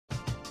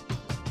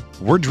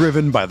We're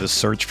driven by the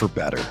search for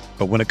better.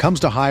 But when it comes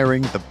to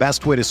hiring, the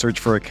best way to search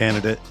for a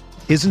candidate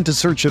isn't to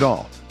search at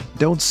all.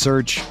 Don't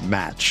search,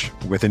 match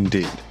with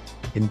Indeed.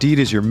 Indeed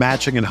is your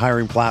matching and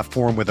hiring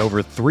platform with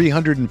over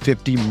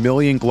 350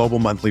 million global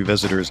monthly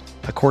visitors,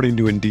 according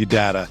to Indeed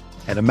data,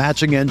 and a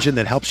matching engine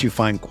that helps you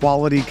find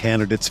quality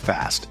candidates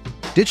fast.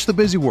 Ditch the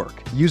busy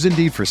work. Use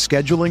Indeed for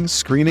scheduling,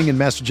 screening, and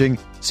messaging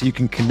so you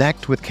can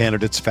connect with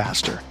candidates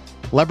faster.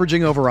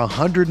 Leveraging over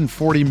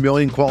 140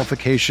 million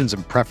qualifications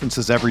and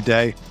preferences every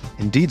day,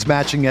 Indeed's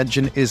matching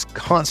engine is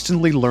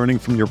constantly learning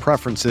from your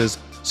preferences,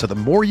 so the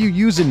more you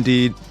use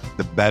Indeed,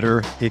 the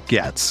better it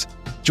gets.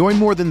 Join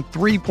more than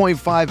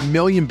 3.5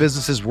 million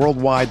businesses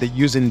worldwide that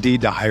use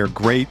Indeed to hire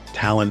great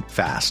talent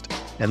fast.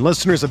 And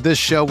listeners of this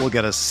show will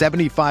get a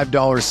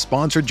 $75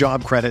 sponsored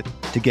job credit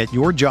to get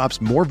your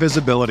jobs more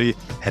visibility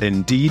at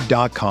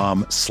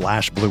Indeed.com/Blue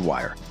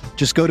Wire.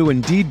 Just go to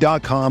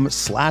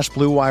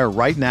Indeed.com/Blue Wire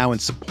right now and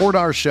support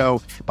our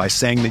show by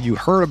saying that you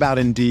heard about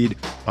Indeed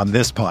on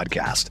this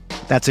podcast.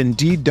 That's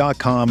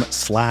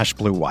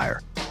Indeed.com/Blue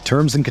Wire.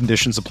 Terms and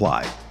conditions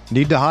apply.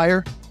 Need to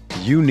hire?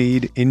 You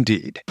need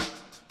Indeed.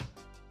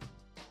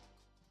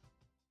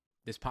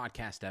 This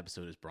podcast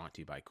episode is brought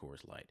to you by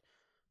Coors Light.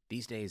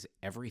 These days,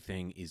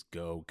 everything is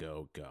go,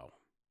 go, go.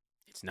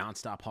 It's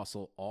nonstop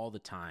hustle all the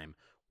time.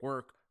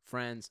 Work,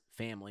 friends,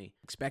 family,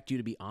 expect you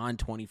to be on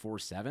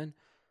 24/7.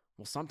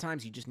 Well,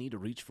 sometimes you just need to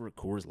reach for a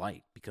Coors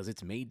Light because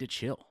it's made to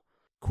chill.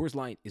 Coors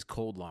Light is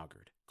cold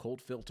lagered,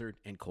 cold filtered,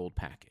 and cold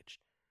packaged.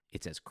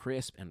 It's as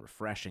crisp and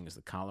refreshing as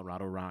the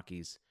Colorado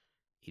Rockies.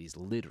 It is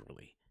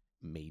literally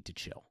made to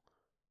chill.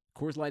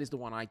 Coors Light is the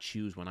one I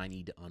choose when I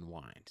need to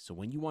unwind. So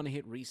when you want to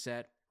hit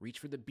reset, reach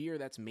for the beer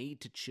that's made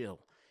to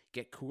chill.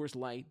 Get Coors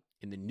Light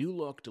in the new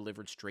look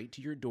delivered straight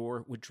to your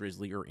door with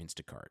Drizzly or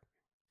Instacart.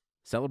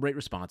 Celebrate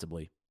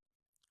responsibly.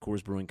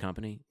 Coors Brewing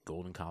Company,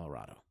 Golden,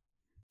 Colorado.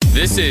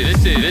 This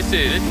is Heat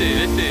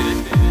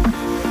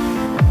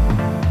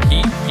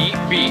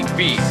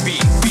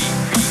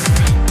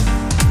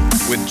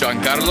with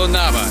Giancarlo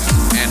Navas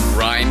and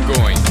Ryan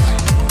Goins.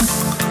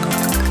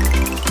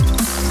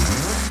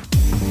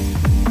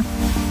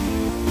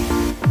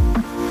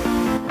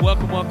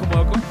 Welcome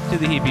to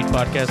the Heat Beat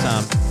Podcast.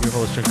 I'm your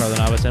host, Giancarlo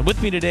Navas, and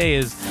with me today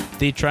is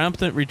the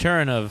triumphant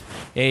return of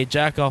a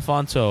Jack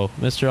Alfonso.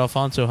 Mr.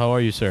 Alfonso, how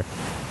are you, sir?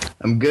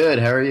 I'm good.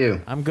 How are you?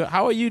 I'm good.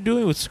 How are you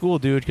doing with school,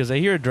 dude? Because I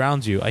hear it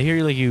drowns you. I hear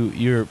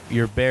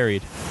you're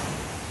buried.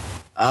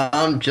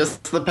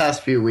 Just the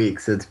past few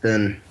weeks, it's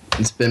been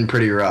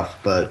pretty rough,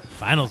 but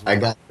finals. I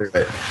got through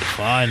it.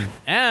 Fun.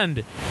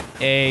 And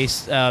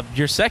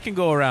your second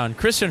go around,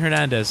 Christian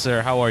Hernandez,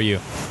 sir. How are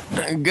you?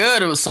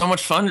 Good. It was so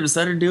much fun to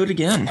decide to do it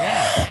again.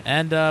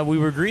 And we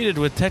were greeted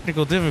with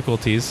technical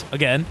difficulties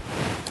again,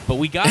 but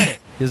we got it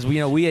because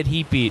we had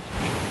Heat Beat.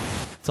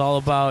 It's all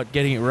about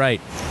getting it right.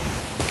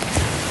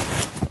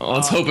 Well,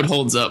 let's hope it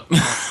holds up.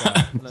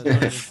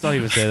 Don't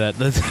even say that.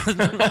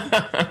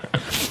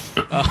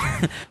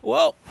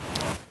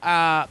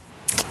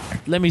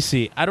 Let me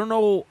see. I don't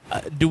know.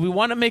 Do we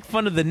want to make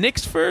fun of the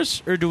Knicks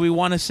first, or do we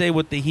want to say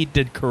what the Heat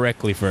did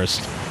correctly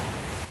first?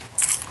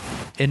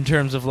 In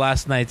terms of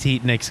last night's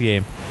Heat-Knicks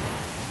game.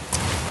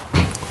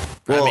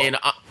 Well,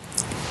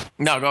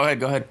 no, go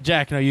ahead.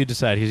 Jack, no, you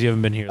decide because you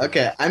haven't been here.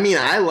 Okay, I mean,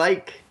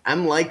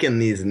 I'm liking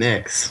these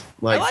Knicks.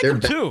 I like them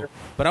too,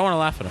 but I want to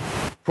laugh at them.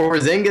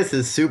 Zingus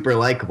is super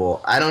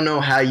likable. I don't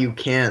know how you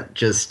can't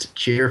just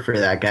cheer for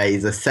that guy.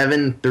 He's a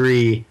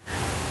 7'3"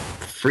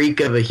 freak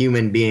of a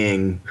human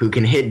being who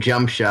can hit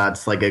jump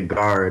shots like a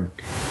guard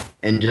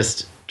and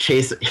just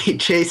he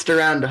chased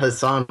around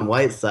Hassan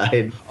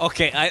Whiteside.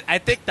 Okay, I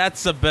think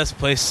that's the best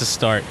place to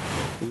start.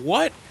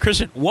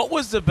 Christian, what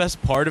was the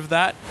best part of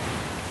that?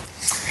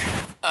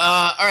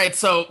 All right,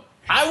 so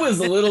I was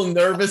a little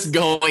nervous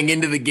going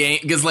into the game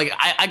because,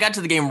 I got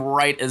to the game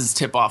right as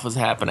tip-off was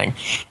happening.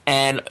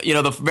 And,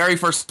 the very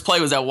first play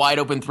was that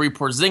wide-open three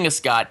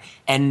Porzingis got,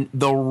 and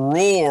the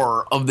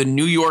roar of the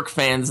New York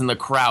fans in the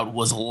crowd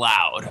was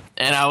loud.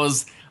 And I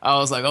was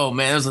like, oh,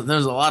 man,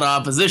 there's a lot of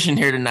opposition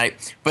here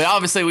tonight. But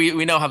obviously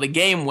we know how the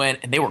game went,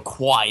 and they were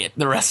quiet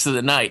the rest of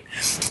the night.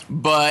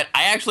 But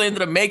I actually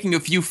ended up making a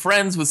few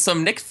friends with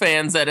some Knicks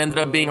fans that ended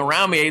up being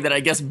around me that I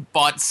guess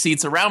bought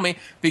seats around me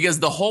because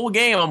the whole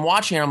game I'm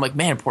watching and I'm like,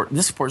 man,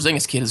 this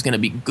Porzingis kid is going to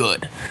be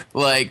good.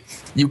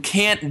 You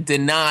can't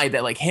deny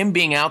that, him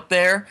being out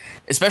there,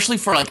 especially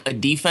for, a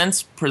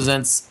defense,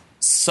 presents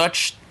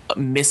such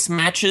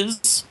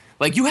mismatches.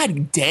 You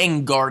had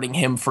Deng guarding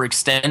him for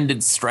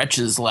extended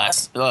stretches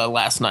last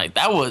night.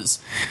 That must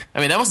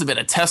have been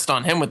a test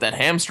on him with that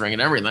hamstring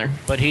and everything.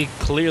 But he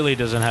clearly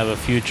doesn't have a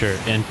future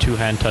in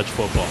two-hand touch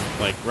football,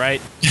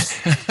 right?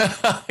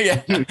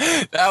 Yeah,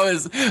 that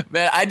was,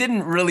 man, I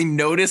didn't really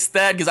notice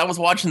that because I was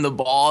watching the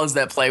ball as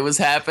that play was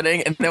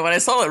happening. And then when I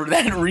saw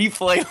that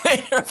replay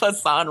later of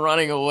Hassan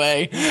running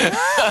away.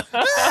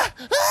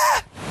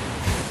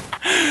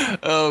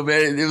 Oh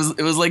man,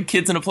 it was like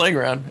kids in a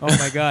playground. Oh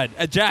my god,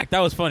 Jack, that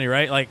was funny,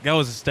 right? That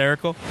was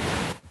hysterical.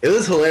 It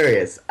was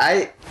hilarious.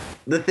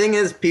 The thing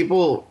is,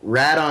 people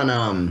rat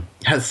on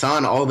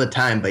Hassan all the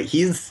time, but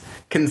he's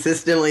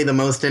consistently the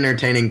most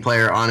entertaining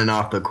player on and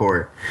off the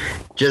court.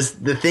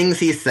 Just the things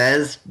he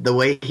says, the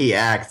way he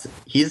acts,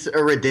 he's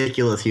a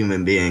ridiculous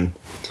human being.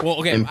 Well,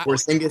 okay. And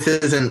Porzingis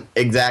isn't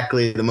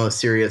exactly the most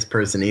serious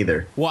person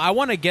either. Well, I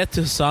want to get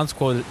to Hassan's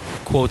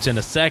quotes in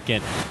a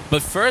second,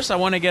 but first I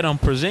want to get on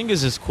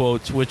Porzingis'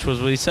 quotes, which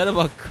was what he said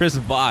about Chris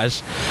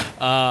Bosh.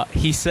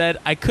 He said,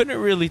 I couldn't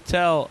really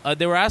tell.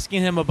 They were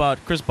asking him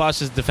about Chris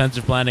Bosh's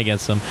defensive plan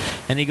against him,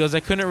 and he goes, I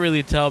couldn't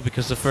really tell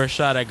because the first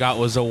shot I got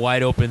was a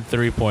wide-open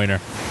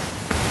three-pointer.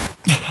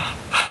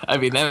 I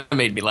mean, that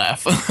made me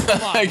laugh.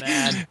 Come on,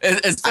 man.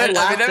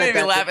 That made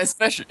me laugh,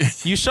 especially.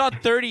 You shot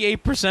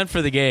 38%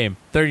 for the game.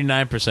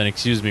 39%,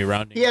 excuse me,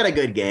 rounding. He had a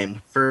good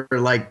game for,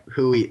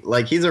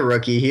 he's a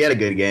rookie. He had a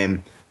good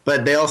game.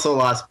 But they also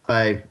lost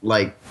by,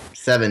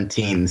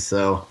 17,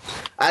 so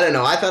I don't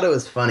know. I thought it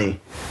was funny.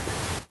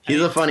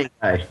 He's a funny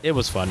guy. It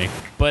was funny.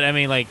 But, I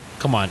mean,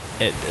 come on.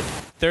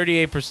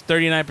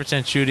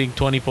 39% shooting,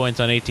 20 points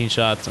on 18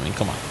 shots. I mean,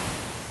 come on.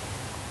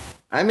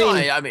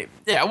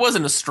 It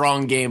wasn't a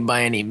strong game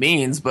by any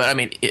means, but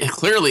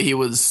clearly he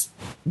was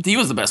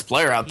the best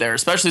player out there,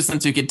 especially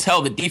since you could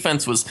tell the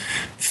defense was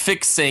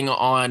fixing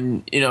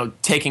on,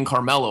 taking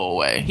Carmelo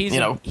away.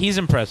 He's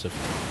impressive.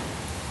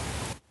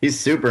 He's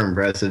super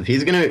impressive.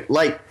 He's going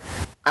to,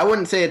 I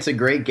wouldn't say it's a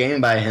great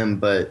game by him,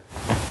 but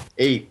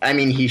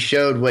he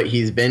showed what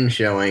he's been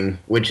showing,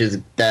 which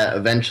is that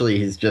eventually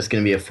he's just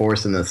going to be a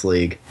force in this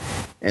league,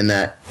 and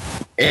that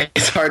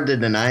it's hard to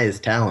deny his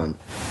talent.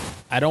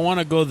 I don't want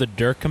to go the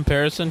Dirk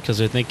comparison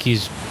because I think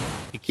he's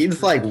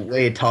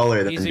way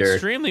taller than Dirk. He's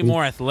extremely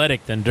more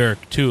athletic than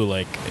Dirk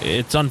too.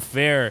 It's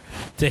unfair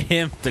to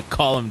him to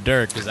call him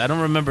Dirk because I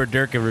don't remember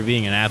Dirk ever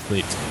being an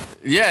athlete.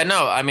 Yeah,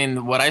 no,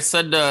 what I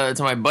said to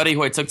my buddy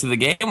who I took to the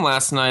game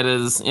last night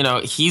is,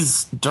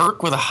 he's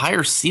Dirk with a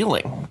higher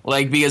ceiling.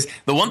 Because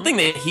the one thing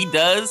that he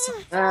does,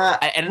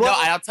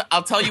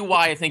 I'll tell you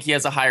why I think he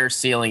has a higher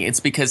ceiling. It's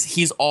because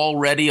he's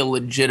already a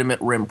legitimate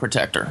rim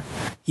protector.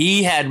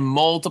 He had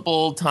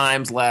multiple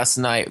times last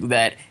night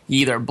that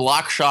he either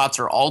blocked shots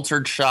or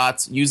altered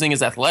shots using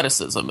his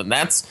athleticism, and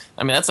that's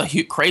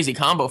a crazy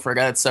combo for a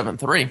guy that's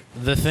 7'3".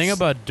 The thing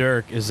about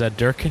Dirk is that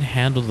Dirk can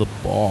handle the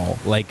ball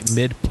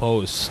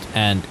mid-post,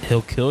 and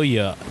he'll kill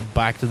you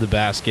back to the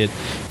basket,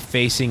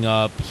 facing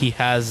up. He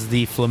has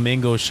the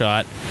flamingo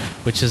shot,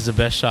 which is the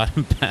best shot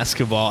in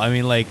basketball.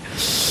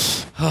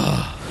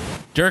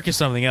 Dirk is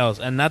something else,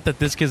 and not that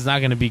this kid's not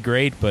going to be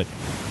great, but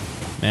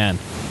man,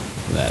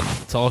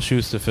 that's all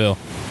shoes to fill.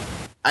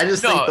 I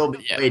just think they'll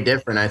be way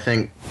different. I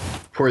think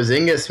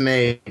Porzingis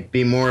may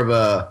be more of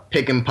a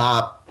pick and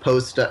pop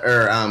post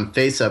or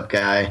face up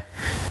guy,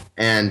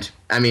 and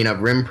a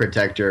rim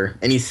protector.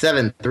 And he's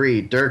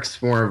 7'3". Dirk's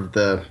more of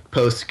the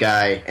post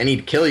guy, and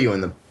he'd kill you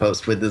in the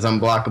post with his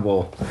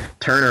unblockable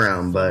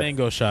turnaround. But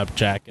flamingo shot,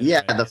 Jack.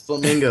 Yeah, the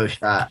flamingo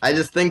shot. I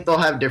just think they'll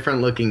have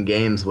different looking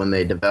games when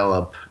they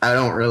develop. I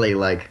don't really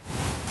want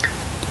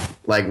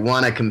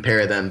to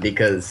compare them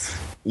because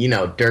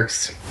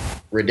Dirk's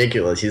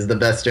ridiculous. He's the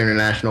best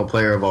international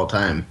player of all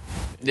time.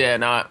 Yeah,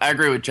 no, I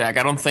agree with Jack.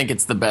 I don't think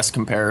it's the best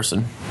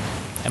comparison.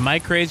 Am I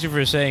crazy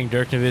for saying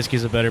Dirk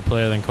Nowitzki's a better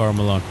player than Karl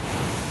Malone?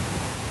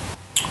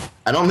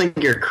 I don't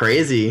think you're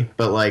crazy,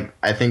 but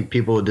I think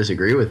people would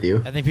disagree with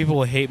you. I think people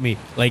will hate me.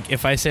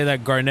 If I say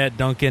that Garnett,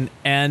 Duncan,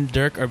 and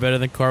Dirk are better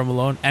than Karl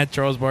Malone and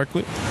Charles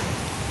Barkley.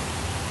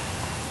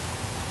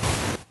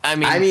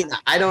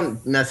 I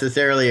don't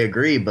necessarily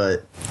agree,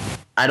 but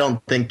I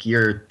don't think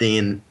you're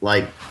being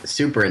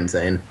super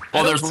insane.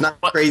 Well, it's not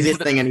the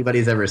craziest thing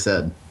anybody's ever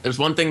said. There's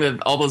one thing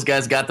that all those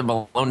guys got that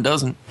Malone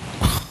doesn't.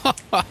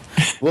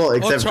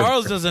 Well,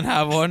 Charles doesn't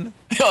have one.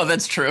 Oh,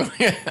 that's true.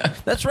 Yeah.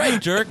 That's right.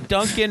 Dirk,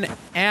 Duncan,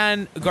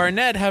 and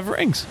Garnett have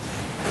rings.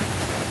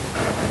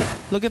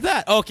 Look at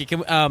that. Okay,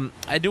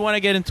 I do want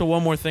to get into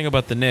one more thing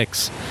about the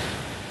Knicks.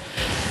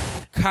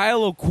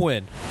 Kyle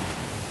O'Quinn.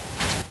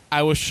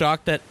 I was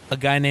shocked that a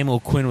guy named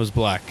O'Quinn was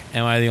black.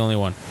 Am I the only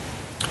one?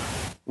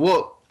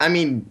 Well, that's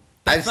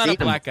I've not seen a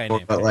black guy before,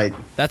 name. But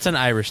that's an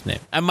Irish name.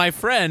 And my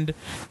friend,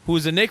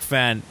 who's a Knicks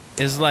fan,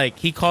 is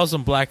he calls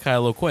him Black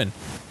Kyle O'Quinn.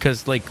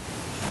 Because,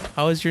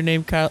 how is your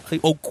name Kyle?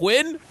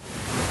 O'Quinn?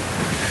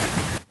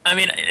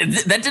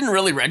 That didn't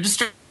really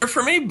register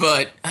for me,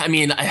 but I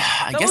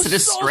guess it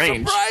is so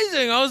strange.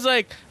 Surprising. I was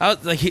like,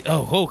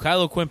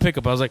 Kyle O'Quinn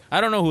pickup. I was like,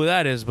 I don't know who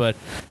that is, but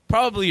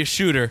probably a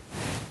shooter.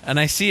 And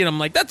I see it, I'm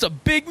like, that's a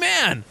big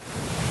man.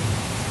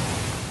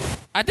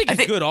 I think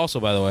he's good also,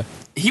 by the way.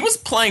 He was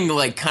playing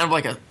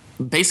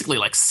basically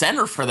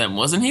center for them,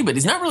 wasn't he? But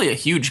he's not really a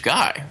huge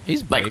guy.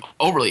 He's big.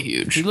 Overly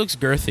huge. He looks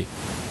girthy.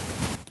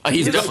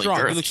 He's definitely strong.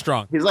 girthy. He looks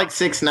strong. He's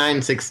 6'9",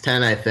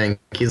 6'10", I think.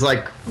 He's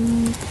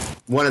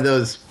one of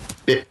those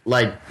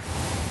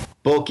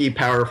bulky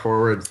power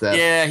forwards that.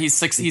 Yeah,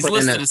 he's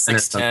listed as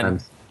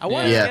 6'10". I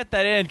want to get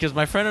that in because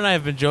my friend and I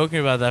have been joking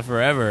about that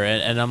forever,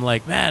 and I'm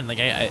like, man,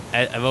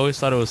 I've always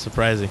thought it was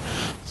surprising.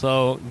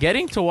 So,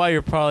 getting to why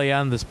you're probably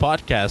on this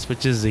podcast,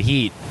 which is the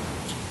Heat,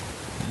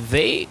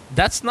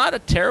 that's not a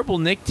terrible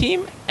Knick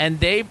team, and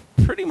they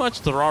pretty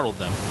much throttled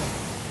them.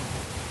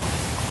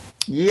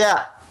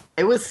 Yeah,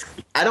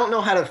 I don't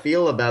know how to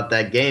feel about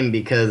that game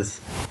because,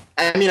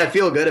 I mean, I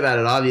feel good about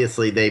it.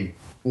 Obviously, they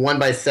won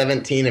by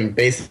 17 and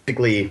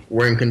basically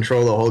were in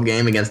control the whole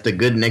game against a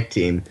good Knick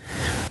team.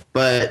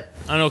 But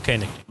an okay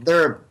Knick.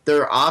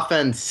 Their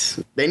offense,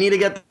 they need to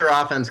get their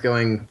offense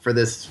going for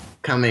this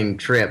coming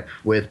trip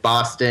with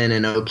Boston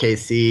and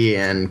OKC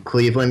and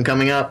Cleveland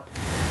coming up.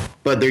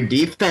 But their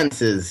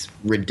defense is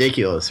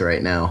ridiculous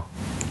right now.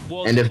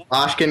 Well, and if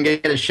Bosch can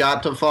get a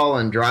shot to fall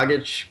and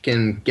Dragic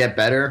can get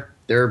better,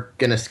 they're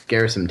going to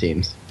scare some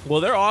teams.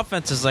 Well, their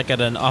offense is like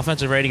at an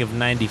offensive rating of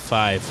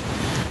 95,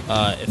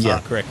 if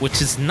I'm correct,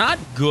 which is not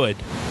good,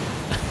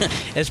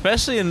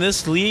 especially in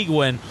this league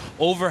when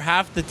over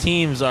half the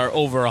teams are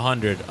over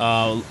 100.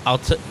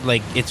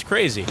 It's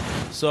crazy.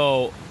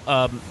 So,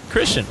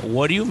 Christian,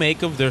 what do you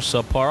make of their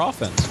subpar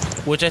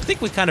offense, which I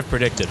think we kind of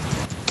predicted?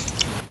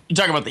 You're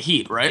talking about the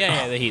Heat, right?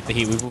 Yeah, the Heat.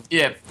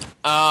 Yeah.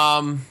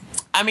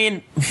 I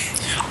mean,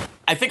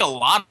 I think a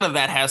lot of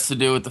that has to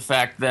do with the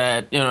fact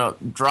that,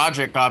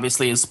 Dragic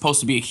obviously is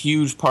supposed to be a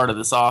huge part of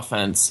this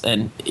offense,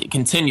 and it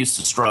continues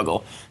to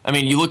struggle. I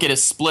mean, you look at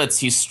his splits,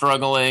 he's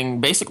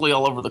struggling basically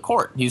all over the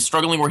court. He's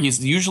struggling where he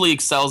usually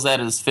excels at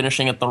is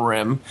finishing at the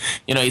rim.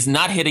 He's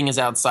not hitting his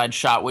outside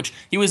shot, which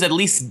he was at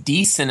least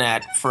decent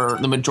at for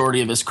the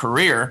majority of his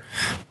career.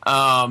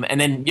 And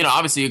then,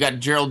 obviously you got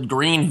Gerald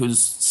Green, who's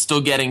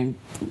still getting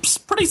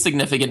pretty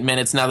significant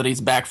minutes now that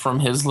he's back from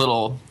his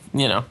little,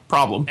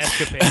 problem.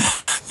 Escapade.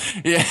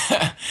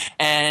 Yeah,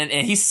 and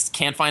he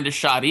can't find a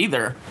shot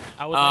either.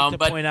 I would like to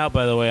point out,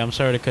 by the way, I'm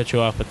sorry to cut you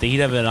off, but the Heat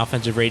have an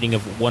offensive rating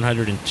of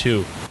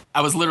 102.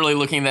 I was literally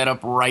looking that up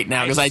right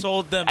now because I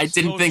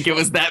didn't think it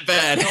was that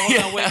bad.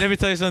 No, wait, let me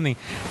tell you something.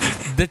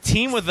 The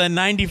team with a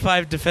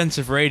 95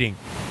 defensive rating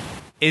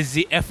is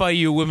the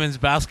FIU women's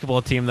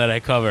basketball team that I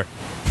cover.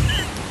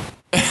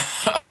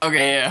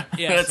 Okay,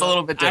 yeah. That's a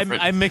little bit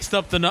different. I mixed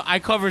up I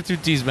cover two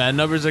teams, man.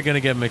 Numbers are going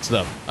to get mixed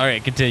up. All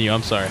right, continue.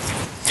 I'm sorry.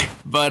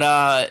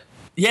 But,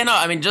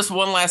 just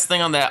one last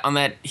thing on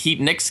that Heat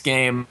Knicks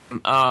game.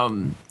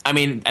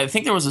 I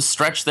think there was a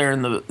stretch there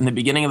in the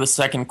beginning of the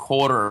second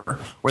quarter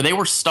where they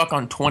were stuck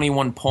on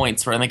 21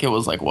 points for I think it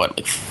was like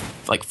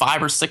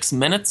 5 or 6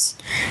 minutes.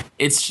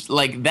 It's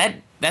like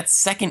that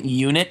second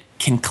unit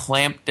can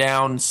clamp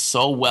down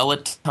so well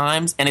at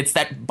times, and it's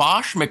that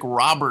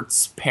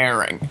Bosch-McRoberts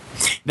pairing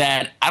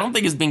that I don't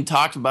think is being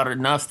talked about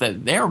enough,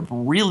 that they're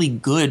really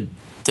good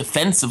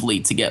defensively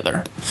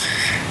together.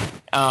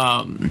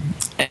 And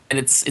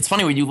it's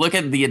funny when you look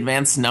at the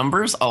advanced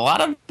numbers, a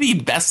lot of the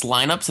best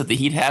lineups that the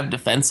Heat have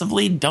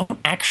defensively don't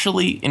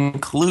actually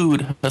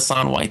include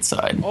Hassan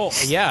Whiteside. Oh,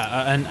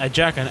 yeah. And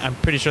Jack, I'm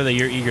pretty sure that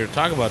you're eager to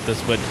talk about this,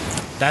 but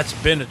that's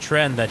been a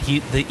trend that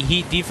the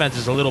Heat defense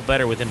is a little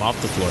better with him off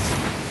the floor.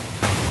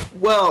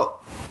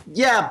 Well,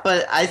 yeah,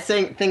 but I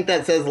think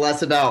that says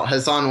less about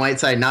Hassan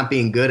Whiteside not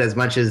being good as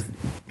much as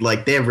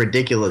they have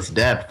ridiculous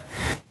depth.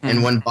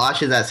 And when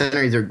Bosch is at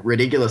center, he's a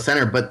ridiculous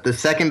center. But the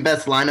second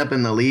best lineup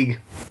in the league,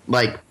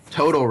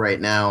 total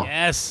right now,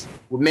 yes,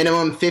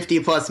 minimum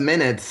 50-plus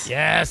minutes,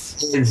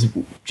 yes, is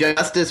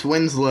Justice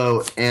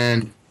Winslow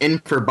and in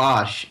for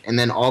Bosch, and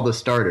then all the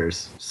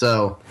starters.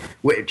 So,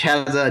 which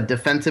has a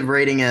defensive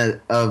rating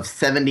of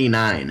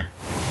 79,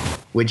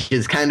 which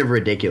is kind of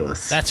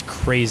ridiculous. That's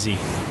crazy.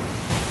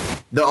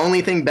 The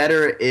only thing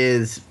better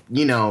is,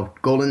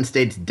 Golden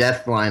State's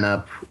death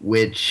lineup,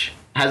 which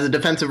has a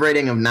defensive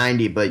rating of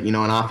 90, but, an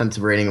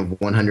offensive rating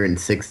of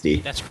 160.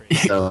 That's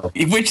crazy. So,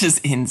 which is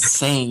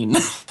insane.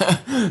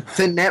 It's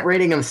a net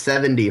rating of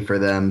 70 for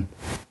them.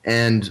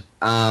 And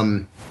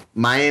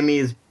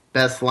Miami's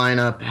best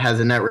lineup has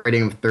a net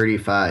rating of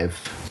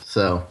 35.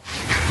 So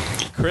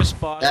Chris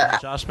Bosh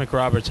and Josh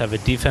McRoberts have a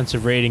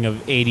defensive rating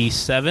of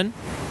 87.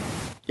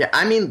 Yeah,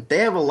 they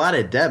have a lot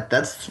of depth.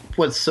 That's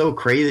what's so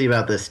crazy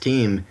about this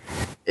team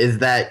is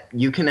that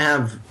you can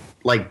have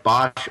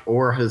Bosch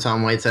or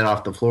Hassan Whiteside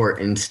off the floor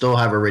and still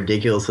have a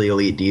ridiculously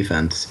elite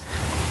defense.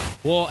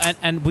 Well,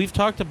 and we've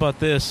talked about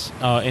this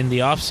in the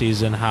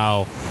offseason,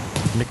 how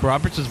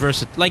McRoberts is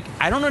versatile.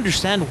 I don't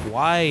understand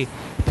why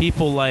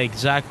people like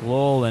Zach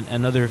Lowell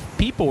and other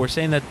people were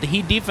saying that the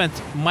Heat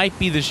defense might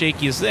be the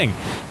shakiest thing,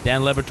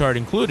 Dan Le Batard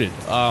included.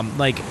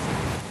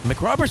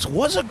 McRoberts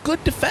was a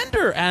good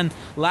defender, and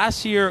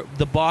last year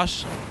the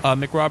Bosch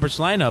McRoberts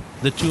lineup,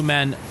 the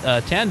two-man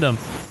tandem,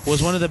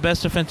 was one of the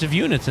best defensive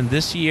units. And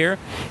this year,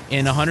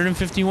 in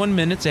 151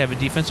 minutes, they have a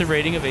defensive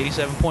rating of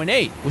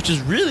 87.8, which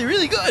is really,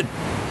 really good.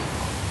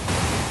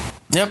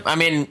 Yep, I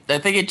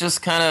think it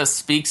just kind of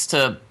speaks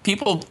to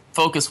people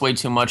focus way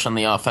too much on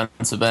the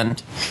offensive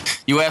end.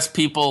 You ask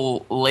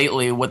people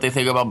lately what they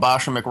think about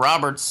Bosch and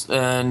McRoberts,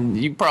 and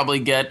you probably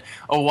get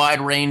a wide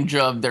range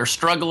of they're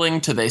struggling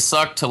to they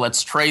suck to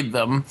let's trade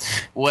them,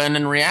 when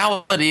in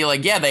reality,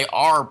 they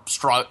are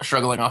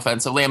struggling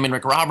offensively.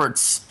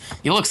 McRoberts,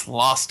 he looks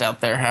lost out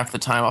there half the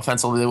time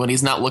offensively when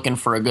he's not looking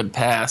for a good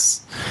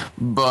pass.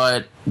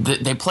 But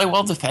they play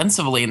well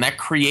defensively, and that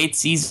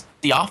creates easy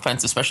the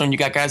offense, especially when you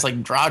got guys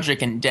like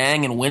Dragic and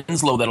Dang and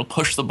Winslow that'll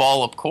push the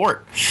ball up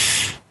court.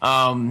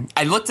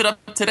 I looked it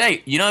up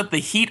today.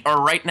 The Heat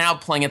are right now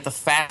playing at the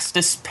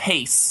fastest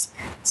pace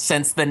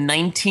since the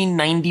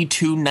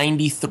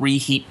 1992-93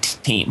 Heat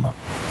team.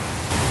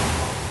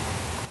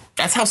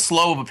 That's how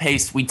slow of a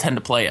pace we tend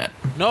to play at.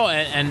 No,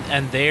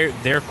 and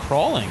they're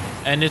crawling,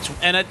 and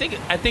I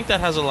think that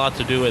has a lot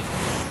to do with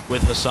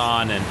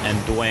Hassan and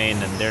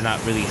Dwayne, and they're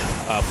not really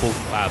full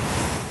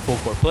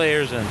court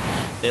players, and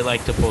they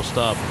like to post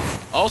up.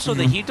 Also,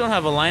 the Heat don't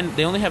have a line.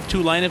 They only have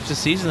 2 lineups this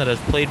season that have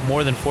played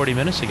more than 40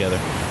 minutes together.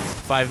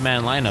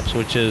 5-man lineups,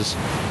 which is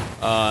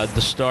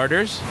the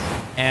starters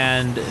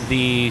and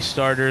the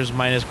starters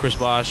minus Chris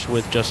Bosh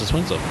with Justice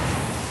Winslow.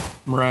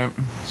 Right.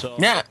 So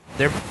yeah,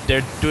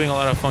 they're doing a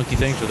lot of funky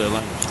things with their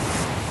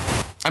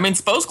lineups. I mean,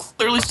 Spo's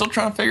clearly still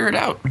trying to figure it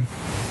out.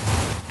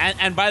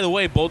 And by the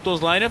way, both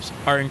those lineups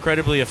are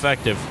incredibly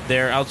effective.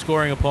 They're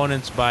outscoring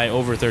opponents by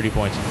over 30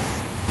 points.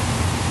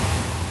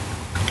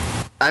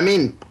 I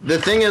mean,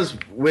 the thing is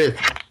with,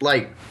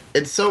 like,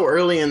 it's so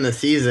early in the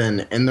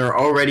season, and they're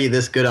already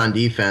this good on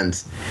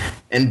defense.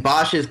 And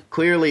Bosh is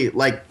clearly,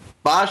 like,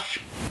 Bosh,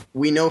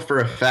 we know for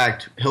a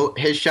fact,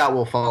 his shot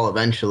will fall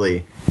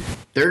eventually.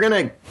 They're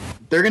gonna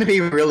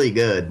be really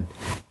good.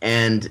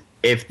 And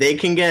if they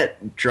can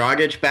get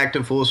Dragic back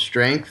to full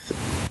strength,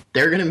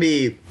 they're gonna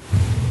be,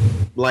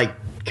 like,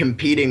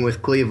 competing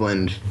with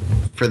Cleveland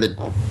for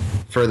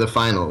the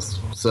finals.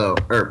 So,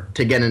 or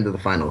to get into the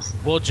finals.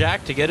 Well,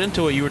 Jack, to get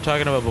into what you were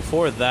talking about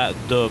before, that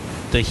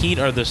the Heat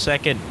are the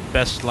second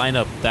best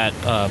lineup. That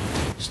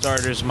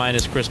starters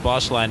minus Chris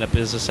Bosh lineup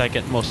is the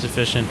second most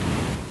efficient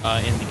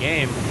in the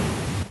game.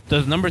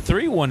 The number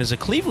 3 one is a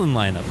Cleveland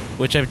lineup,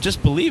 which I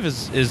just believe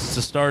is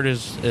the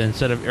starters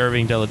instead of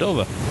Irving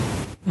Deladova.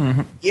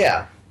 Mm-hmm.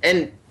 Yeah,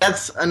 and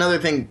that's another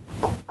thing.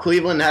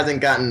 Cleveland hasn't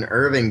gotten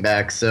Irving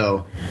back,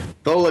 so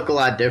they'll look a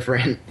lot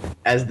different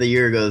as the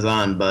year goes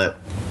on. But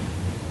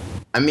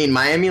I mean,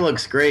 Miami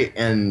looks great,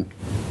 and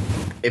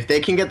if they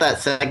can get that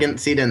second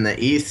seed in the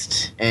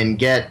East and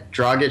get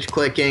Dragic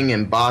clicking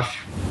and Bosh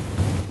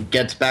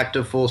gets back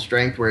to full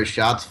strength where his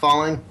shot's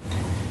falling,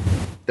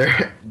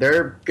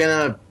 they're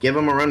gonna give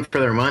them a run for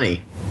their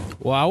money.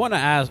 Well, I want to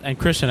ask, and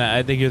Christian,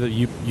 I think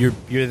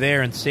you're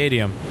there in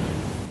stadium.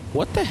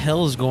 What the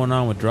hell is going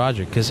on with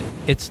Dragic? Because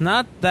it's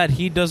not that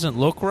he doesn't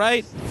look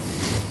right.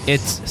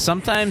 It's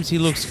sometimes he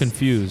looks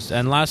confused.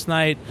 And last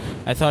night,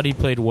 I thought he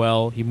played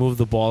well. He moved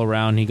the ball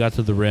around. He got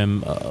to the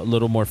rim a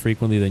little more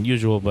frequently than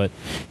usual. But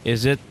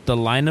is it the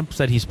lineups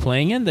that he's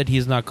playing in that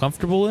he's not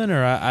comfortable in,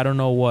 or I don't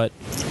know what?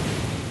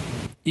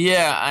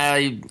 Yeah,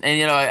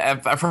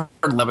 I've heard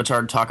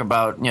Levitard talk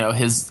about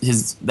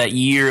his that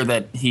year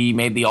that he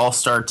made the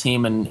All-Star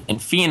team in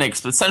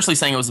Phoenix, but essentially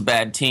saying it was a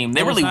bad team.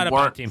 They really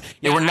weren't.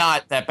 They were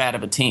not that bad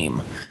of a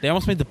team. They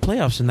almost made the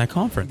playoffs in that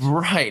conference.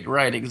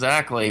 Right,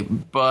 exactly.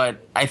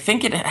 But I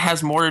think it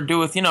has more to do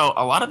with a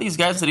lot of these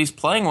guys that he's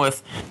playing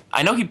with.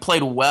 I know he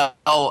played well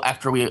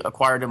after we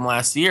acquired him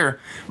last year,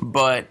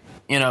 but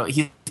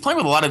he's playing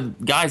with a lot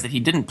of guys that he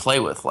didn't play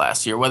with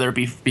last year, whether it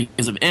be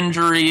because of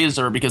injuries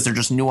or because they're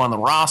just new on the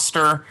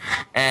roster.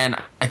 And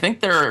I think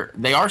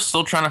they are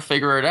still trying to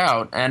figure it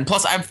out. And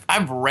plus,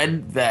 I've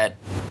read that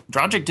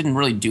Dragic didn't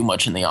really do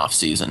much in the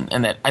offseason,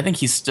 and that I think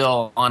he's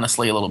still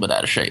honestly a little bit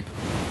out of shape.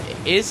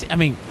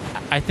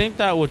 I think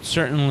that would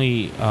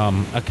certainly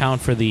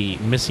account for the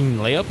missing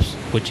layups,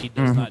 which he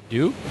does not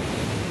do.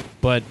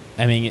 But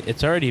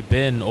it's already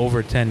been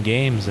over 10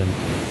 games, and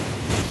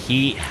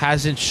he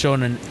hasn't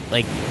shown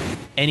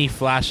any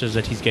flashes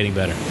that he's getting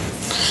better.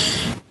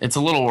 It's a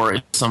little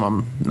worrisome,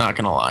 I'm not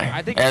going to lie.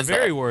 I think it's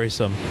very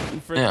worrisome.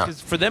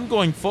 For them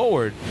going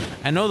forward,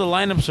 I know the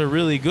lineups are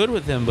really good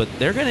with him, but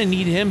they're going to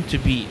need him to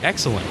be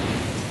excellent.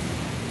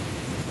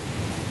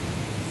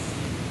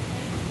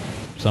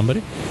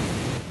 Somebody?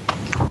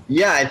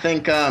 Yeah, I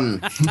think. Wait a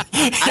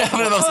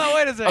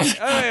second.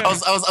 I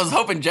was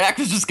hoping Jack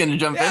was just going to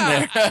jump in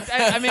there.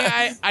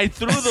 I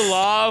threw the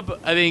lob.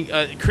 I think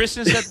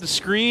Kristen set the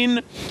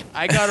screen.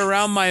 I got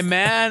around my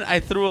man. I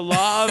threw a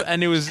lob,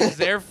 and it was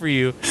there for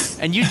you,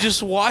 and you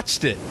just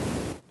watched it.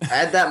 I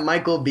had that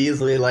Michael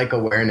Beasley-like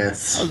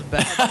awareness. That was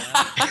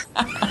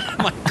bad.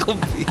 Michael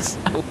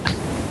Beasley.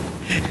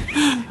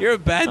 You're a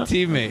bad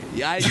teammate.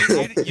 You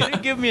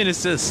didn't give me an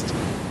assist.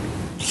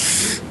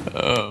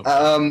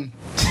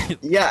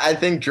 Yeah, I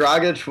think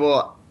Dragic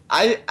will.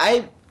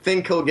 I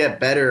think he'll get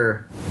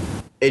better.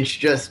 It's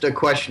just a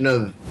question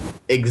of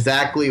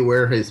exactly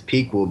where his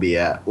peak will be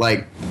at.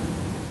 Like,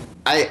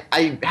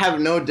 I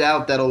have no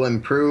doubt that'll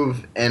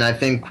improve, and I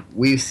think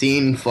we've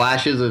seen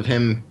flashes of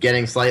him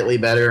getting slightly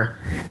better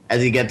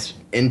as he gets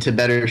into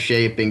better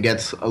shape and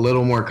gets a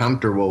little more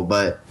comfortable.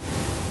 But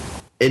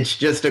it's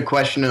just a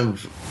question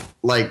of,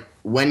 like,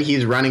 when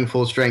he's running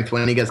full strength,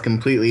 when he gets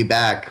completely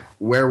back,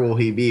 where will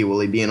he be? Will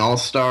he be an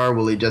all-star?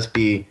 Will he just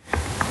be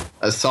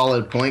a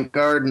solid point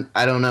guard?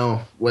 I don't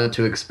know what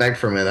to expect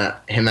from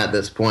him at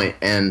this point.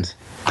 And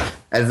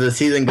as the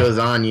season goes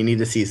on, you need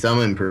to see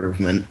some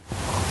improvement.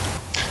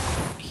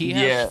 He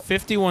has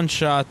 51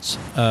 shots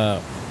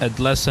at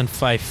less than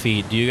 5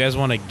 feet. Do you guys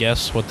want to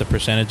guess what the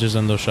percentage is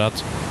on those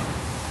shots?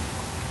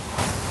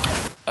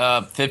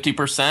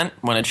 50%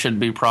 when it should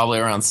be probably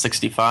around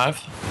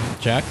 65.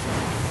 Jack?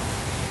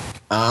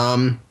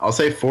 I'll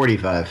say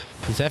 45.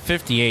 He's at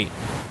 58,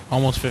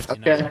 almost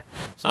 59. Okay.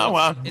 So Oh,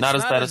 wow. it's Not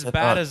as bad as I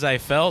thought. as I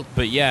felt,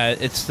 but yeah,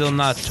 it's still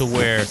not to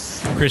where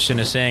Christian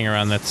is saying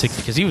around that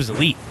 60, because he was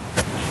elite.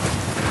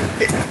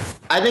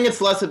 I think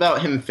it's less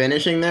about him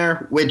finishing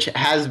there, which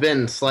has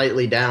been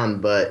slightly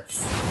down, but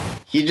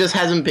he just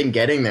hasn't been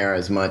getting there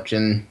as much.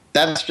 And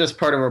that's just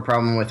part of a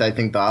problem with, I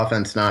think, the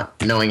offense not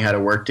knowing how to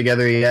work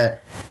together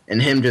yet,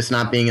 and him just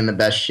not being in the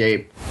best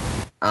shape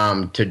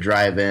to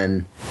drive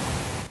in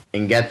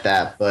and get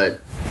that.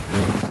 But,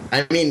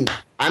 I mean,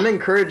 I'm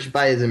encouraged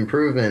by his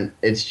improvement.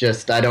 It's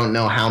just I don't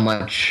know how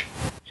much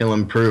he'll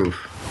improve.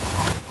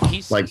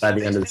 By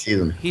the end of the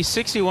season. He's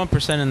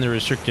 61% in the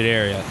restricted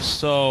area.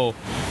 So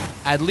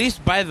at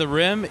least by the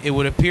rim, it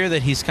would appear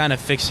that he's kind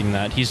of fixing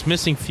that. He's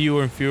missing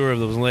fewer and fewer of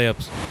those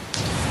layups.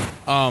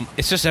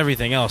 It's just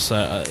everything else.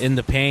 In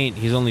the paint,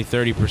 he's only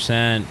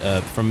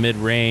 30%. From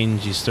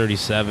mid-range, he's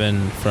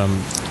 37%. From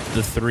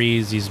the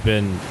threes, he's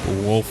been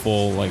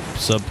woeful, like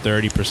sub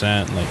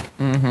 30%. Like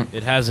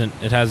it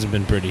hasn't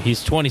been pretty.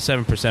 He's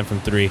 27%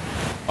 from three,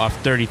 off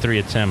 33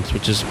 attempts,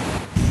 which is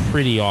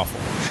pretty awful.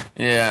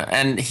 Yeah,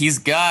 and he's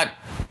got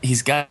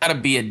to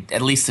be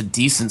at least a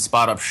decent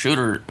spot-up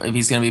shooter if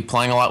he's going to be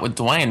playing a lot with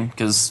Dwayne,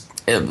 because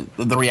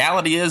the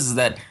reality is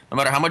that no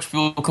matter how much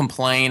people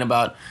complain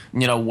about,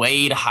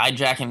 Wade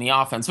hijacking the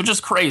offense, which is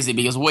crazy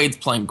because Wade's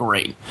playing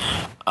great,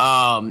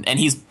 and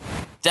he's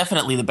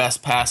definitely the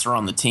best passer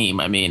on the team.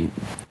 I mean,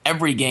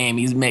 every game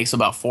he makes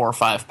about 4 or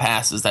 5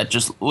 passes that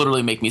just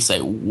literally make me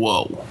say,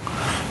 whoa.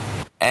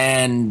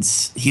 And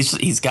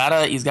he's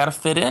gotta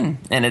fit in,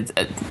 and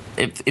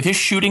if his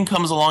shooting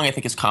comes along, I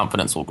think his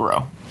confidence will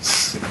grow.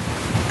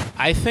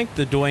 I think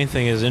the Dwayne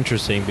thing is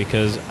interesting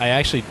because I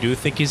actually do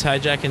think he's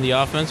hijacking the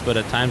offense, but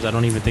at times I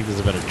don't even think there's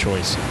a better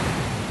choice.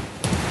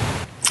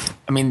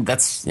 I mean,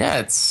 it's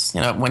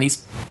when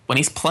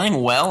he's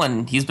playing well,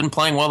 and he's been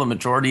playing well the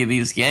majority of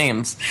these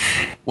games.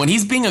 When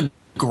he's being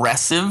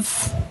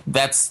aggressive,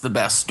 that's the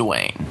best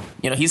Dwayne.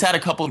 He's had a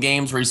couple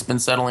games where he's been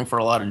settling for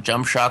a lot of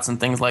jump shots and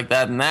things like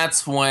that, and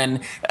that's when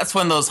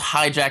those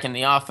hijacking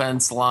the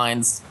offense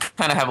lines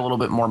kind of have a little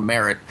bit more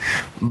merit.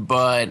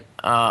 But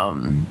I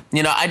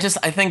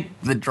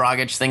think the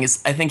Dragic thing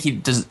is, I think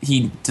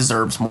he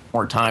deserves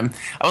more time.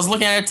 I was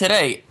looking at it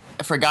today.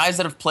 For guys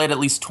that have played at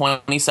least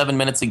 27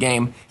 minutes a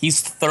game,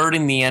 he's 3rd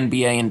in the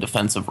NBA in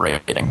defensive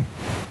rating.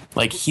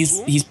 Like, he's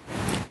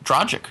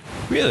Dragic.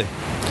 Really?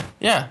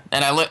 Yeah,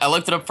 and I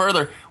looked it up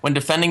further. When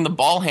defending the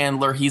ball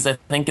handler, he's, I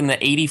think, in the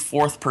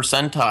 84th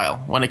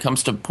percentile when it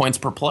comes to points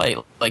per play.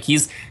 Like,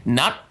 he's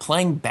not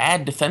playing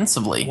bad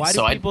defensively. Why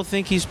do people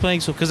think he's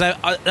playing so? Because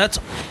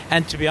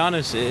and to be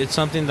honest, it's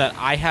something that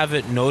I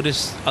haven't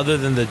noticed other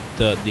than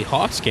the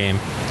Hawks game,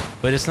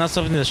 but it's not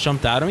something that's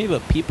jumped out at me.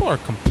 But people are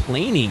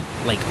complaining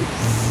like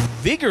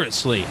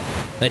vigorously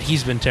that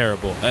he's been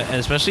terrible, and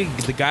especially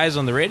the guys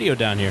on the radio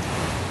down here.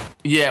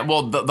 Yeah,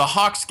 well, the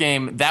Hawks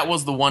game, that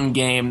was the one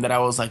game that I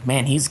was like,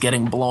 man, he's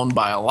getting blown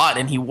by a lot,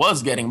 and he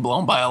was getting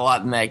blown by a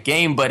lot in that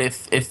game. But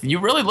if you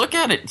really look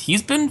at it,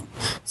 he's been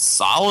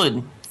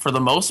solid for the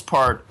most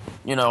part,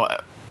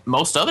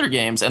 most other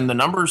games, and the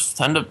numbers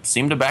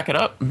seem to back it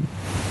up.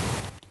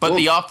 But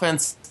the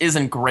offense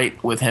isn't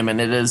great with him, and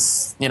it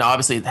is,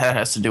 obviously that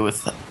has to do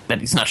with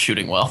that he's not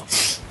shooting well.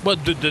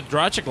 But the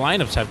Dragic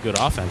lineups have good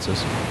offenses.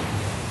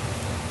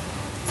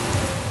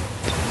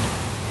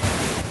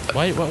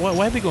 Why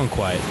are we going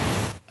quiet?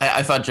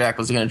 I thought Jack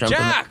was going to jump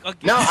in.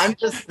 Okay. No, I'm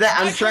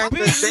trying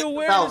to think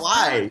about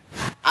why.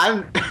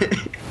 I'm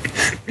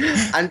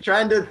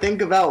trying to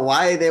think about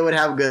why they would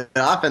have good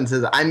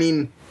offenses. I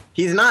mean,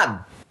 he's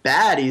not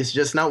bad. He's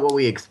just not what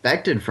we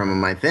expected from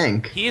him, I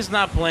think. He is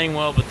not playing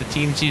well, but the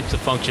team seems to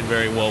function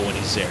very well when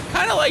he's there.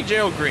 Kind of like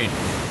Gerald Green.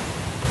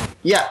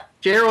 Yeah,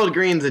 Gerald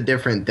Green's a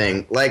different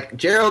thing. Like,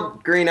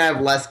 Gerald Green, I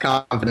have less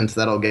confidence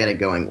that he'll get it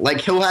going.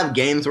 Like, he'll have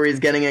games where he's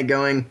getting it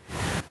going.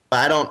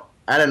 I don't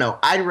know.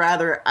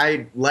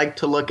 I'd like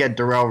to look at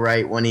Darrell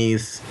Wright when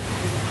he's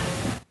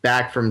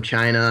back from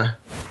China,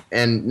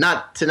 and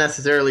not to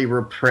necessarily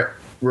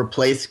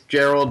replace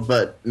Gerald,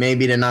 but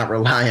maybe to not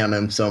rely on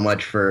him so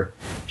much for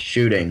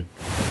shooting.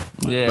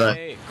 Yeah. But,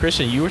 hey,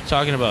 Christian, you were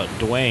talking about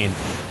Dwayne.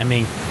 I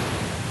mean,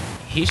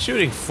 he's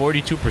shooting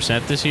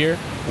 42% this year,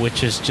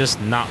 which is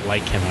just not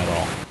like him at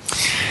all.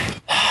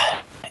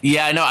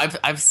 Yeah, I know.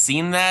 I've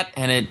seen that,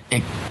 and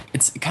it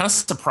kind of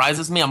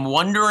surprises me. I'm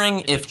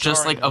wondering if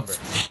just like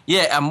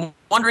I'm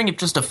wondering if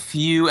just a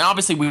few, and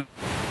obviously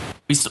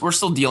we're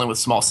still dealing with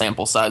small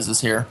sample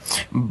sizes here,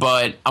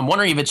 but I'm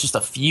wondering if it's just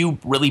a few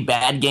really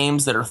bad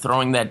games that are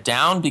throwing that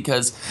down,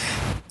 because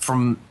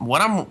from what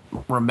I'm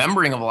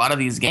remembering of a lot of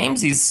these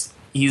games,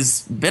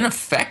 he's been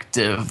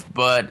effective,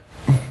 but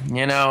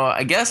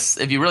I guess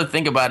if you really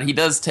think about it, he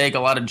does take a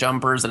lot of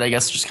jumpers that I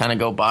guess just kind of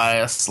go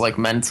by us, like,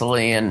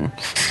 mentally, and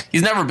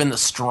he's never been the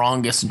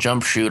strongest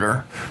jump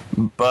shooter,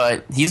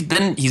 but he's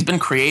been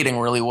creating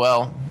really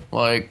well.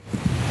 Like,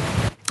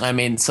 I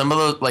mean, some of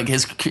those, like,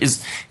 his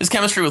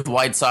chemistry with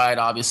Whiteside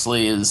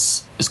obviously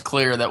is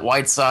clear that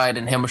Whiteside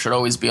and him should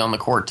always be on the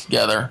court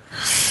together.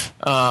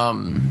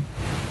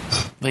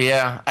 But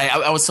yeah,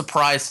 I was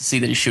surprised to see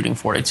that he's shooting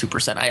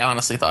 42%. I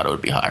honestly thought it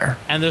would be higher.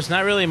 And there's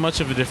not really much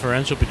of a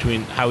differential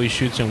between how he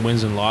shoots in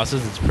wins and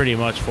losses. It's pretty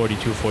much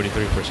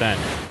 42-43%,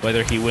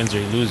 whether he wins or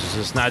he loses.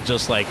 It's not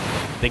just like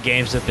the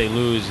games that they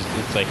lose.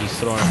 It's like he's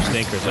throwing up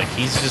stinkers. Like,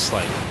 he's just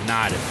like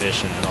not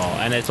efficient at all.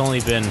 And it's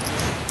only been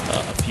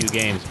a few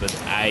games, but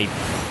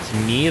to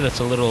me, that's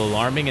a little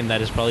alarming, and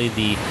that is probably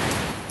the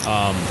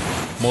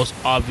most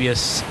obvious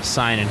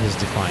sign in his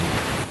decline.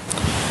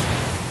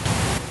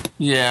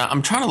 Yeah,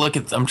 I'm trying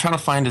to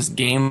find his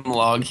game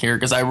log here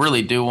because I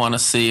really do want to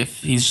see if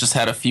he's just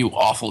had a few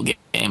awful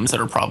games that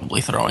are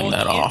probably throwing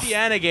that off. The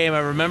Indiana game, I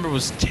remember,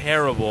 was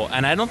terrible,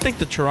 and I don't think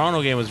the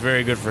Toronto game was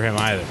very good for him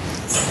either.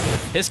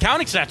 His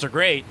counting stats are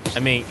great. I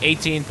mean,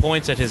 18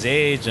 points at his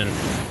age and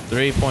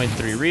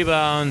 3.3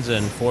 rebounds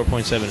and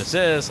 4.7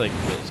 assists. Like,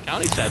 his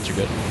counting stats are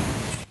good.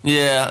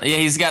 Yeah,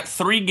 he's got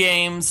 3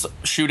 games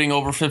shooting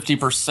over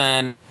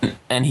 50%,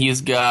 and he's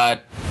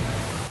got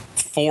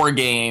 5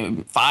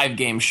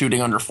 games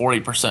shooting under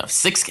 40%.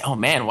 6. Oh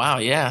man, wow,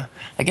 yeah.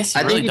 I guess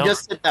I think he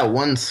just hit that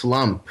one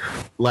slump,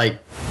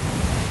 like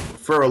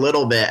for a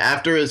little bit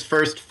after his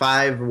first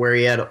 5, where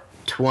he had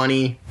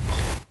 20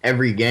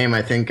 every game.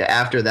 I think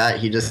after that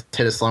he just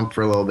hit a slump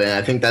for a little bit.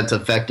 I think that's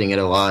affecting it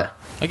a lot.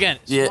 Again,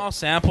 small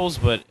samples,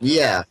 but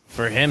yeah,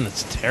 for him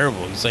that's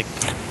terrible. He's like,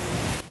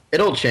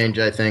 it'll change,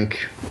 I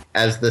think,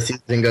 as the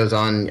season goes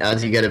on,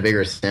 as you get a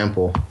bigger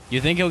sample. You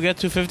think he'll get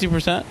to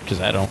 50%?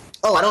 Because I don't.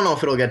 Oh, I don't know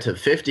if it'll get to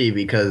 50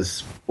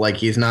 because, like,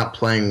 he's not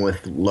playing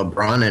with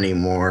LeBron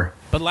anymore.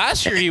 But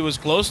last year he was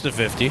close to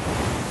 50.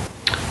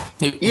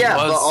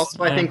 But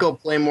also I think he'll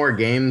play more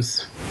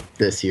games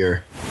this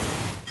year.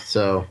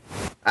 So,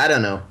 I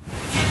don't know.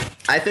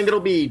 I think it'll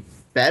be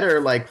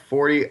better, like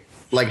 40,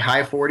 like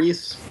high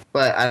 40s,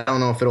 but I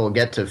don't know if it'll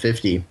get to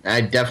 50. I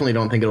definitely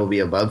don't think it'll be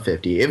above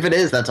 50. If it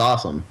is, that's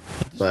awesome.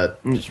 But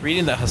I'm just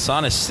reading that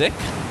Hassan is sick.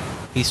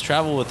 He's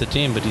traveled with the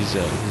team, but he's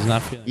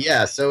not feeling.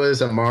 Yeah, so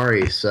is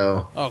Amari.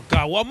 So. Oh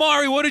God, well,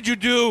 Amari, what did you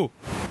do?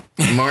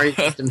 Amari's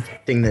just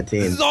infecting the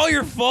team. This is all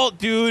your fault,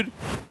 dude.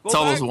 It's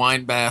all those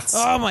wine baths.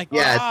 Oh my God.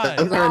 Yeah,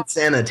 those are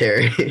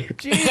unsanitary.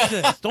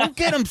 Jesus, don't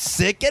get him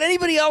sick. Get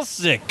anybody else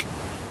sick.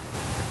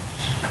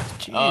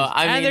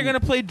 And they're going to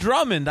play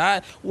Drummond.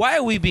 Why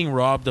are we being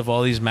robbed of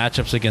all these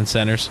matchups against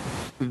centers?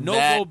 No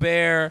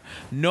Gobert,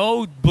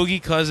 no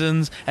Boogie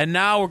Cousins, and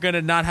now we're going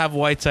to not have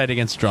Whiteside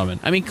against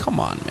Drummond. I mean, come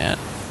on, man.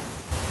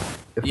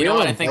 If we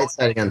don't have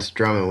Whiteside against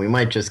Drummond, we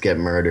might just get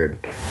murdered.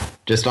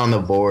 Just on the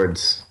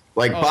boards.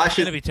 Like, Bosh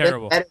is be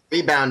terrible. A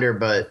rebounder,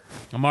 but...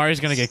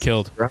 Amari's going to get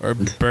killed. Or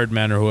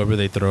Birdman or whoever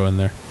they throw in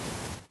there.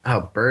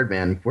 Oh,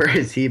 Birdman. Where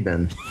has he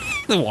been?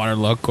 The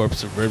waterlogged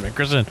corpse of Birdman.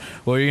 Kristen,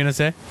 what were you going to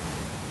say?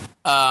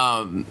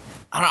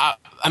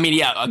 I mean,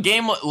 yeah, a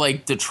game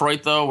like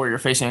Detroit, though, where you're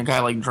facing a guy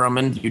like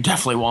Drummond, you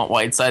definitely want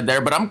Whiteside there.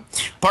 But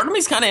part of me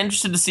is kind of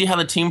interested to see how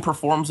the team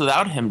performs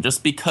without him,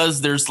 just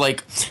because there's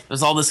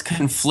all this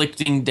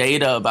conflicting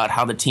data about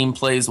how the team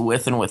plays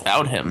with and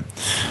without him.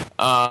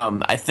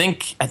 I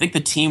think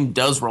the team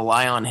does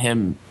rely on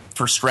him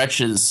for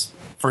stretches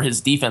for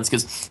his defense,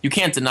 because you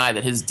can't deny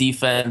that his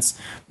defense,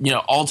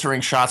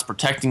 altering shots,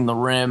 protecting the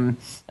rim.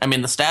 I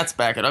mean, the stats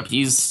back it up.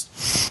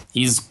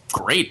 He's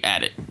great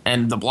at it.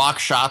 And the block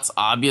shots,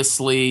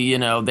 obviously,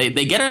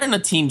 they get in a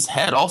team's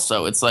head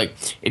also. It's like,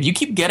 if you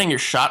keep getting your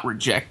shot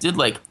rejected,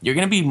 like, you're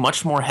going to be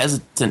much more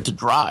hesitant to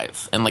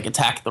drive and, like,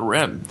 attack the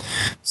rim.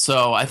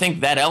 So I think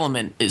that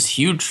element is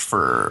huge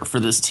for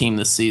this team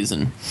this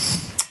season.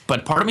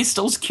 But part of me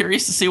still is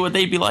curious to see what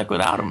they'd be like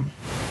without him.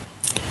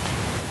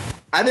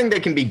 I think they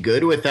can be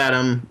good without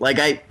him. Like,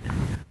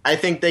 I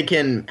think they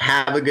can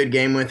have a good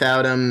game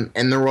without him,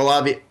 and there will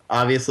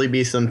obviously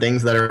be some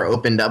things that are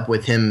opened up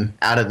with him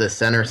out of the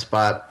center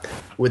spot,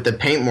 with the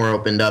paint more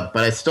opened up,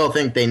 but I still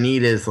think they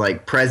need his,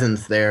 like,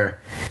 presence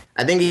there.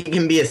 I think he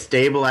can be a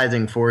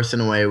stabilizing force in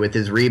a way with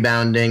his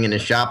rebounding and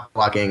his shot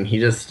blocking.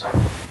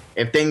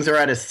 If things are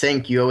out of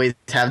sync, you always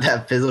have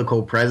that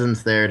physical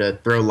presence there to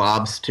throw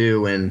lobs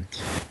to and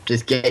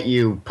just get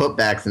you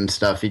putbacks and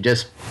stuff.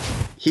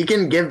 He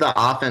can give the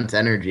offense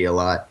energy a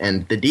lot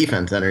and the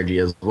defense energy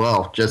as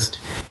well.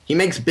 He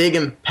makes big,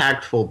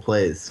 impactful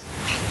plays.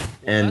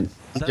 And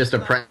that's just a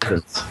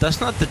presence.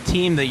 That's not the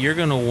team that you're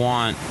going to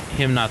want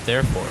him not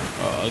there for.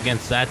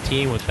 Against that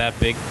team with that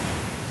big...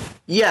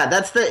 Yeah,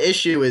 that's the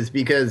issue, is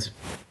because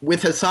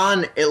with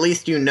Hassan, at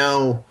least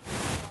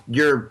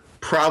you're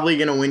probably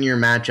going to win your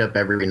matchup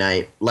every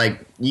night.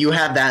 Like, you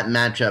have that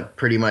matchup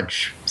pretty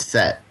much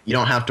set. You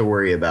don't have to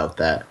worry about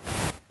that.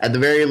 At the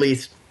very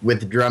least,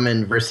 with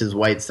Drummond versus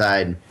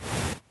Whiteside,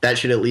 that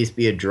should at least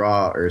be a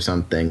draw or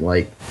something.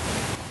 Like,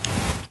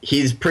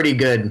 he's pretty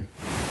good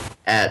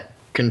at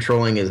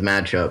controlling his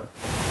matchup.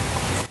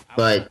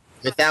 But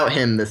without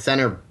him, the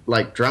center,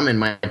 like Drummond,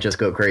 might just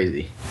go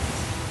crazy.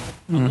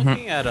 I'm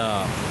looking at...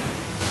 I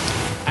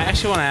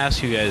actually want to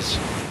ask you guys,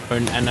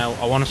 and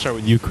I want to start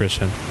with you,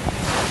 Christian.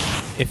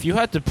 If you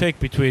had to pick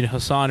between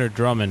Hassan or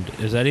Drummond,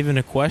 is that even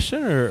a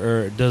question,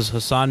 or does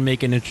Hassan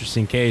make an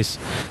interesting case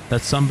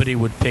that somebody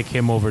would pick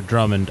him over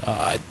Drummond?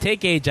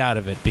 Take age out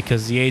of it,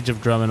 because the age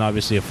of Drummond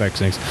obviously affects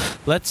things.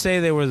 Let's say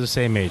they were the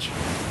same age.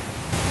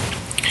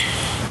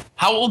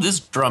 How old is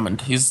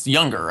Drummond? He's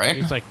younger, right?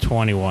 He's like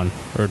 21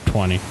 or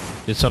 20.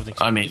 It's something.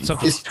 I mean,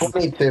 He's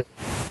 22.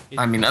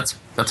 I mean, that's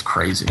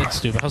crazy. It's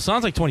stupid.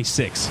 Hassan's like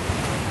 26.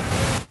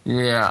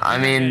 Yeah, I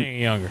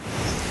mean, younger.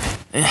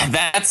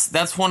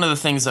 That's one of the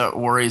things that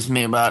worries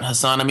me about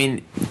Hassan. I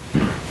mean,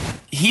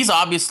 he's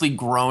obviously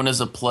grown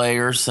as a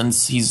player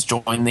since he's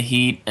joined the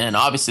Heat, and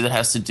obviously that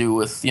has to do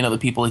with, the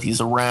people that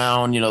he's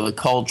around, the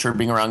culture,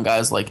 being around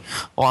guys like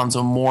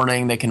Alonzo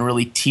Mourning that can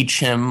really teach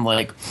him,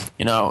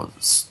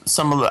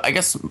 some of the, I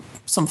guess,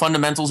 some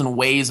fundamentals and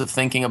ways of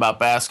thinking about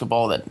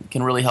basketball that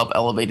can really help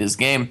elevate his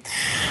game.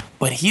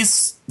 But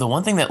the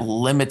one thing that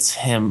limits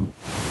him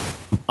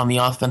on the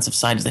offensive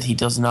side is that he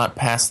does not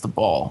pass the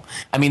ball.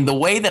 I mean, the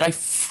way that I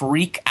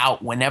freak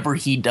out whenever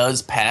he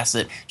does pass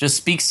it just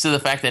speaks to the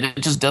fact that it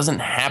just doesn't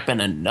happen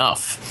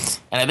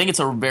enough. And I think it's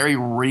a very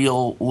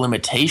real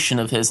limitation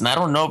of his, and I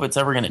don't know if it's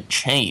ever going to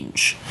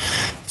change.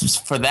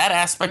 Just for that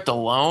aspect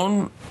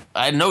alone,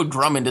 I know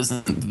Drummond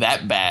isn't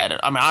that bad.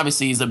 I mean,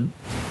 obviously he's a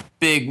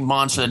big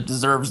monster that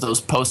deserves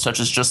those post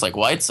touches just like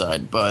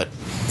Whiteside, but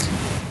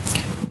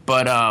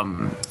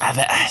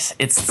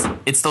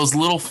it's those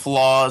little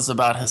flaws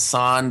about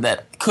Hassan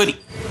that could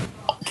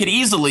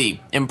easily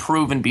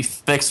improve and be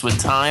fixed with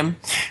time.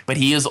 But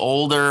he is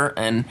older,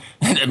 and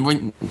I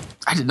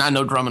did not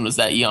know Drummond was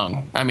that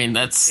young. I mean,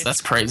 that's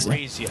crazy.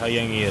 Crazy how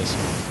young he is.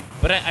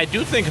 But I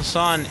do think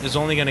Hassan is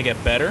only going to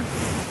get better,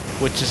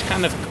 which is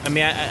kind of. I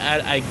mean,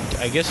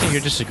 I guess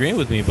you're disagreeing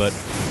with me, but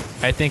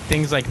I think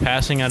things like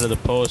passing out of the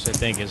post, I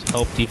think his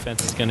help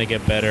defense is going to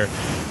get better.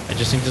 I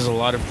just think there's a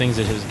lot of things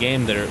in his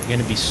game that are going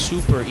to be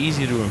super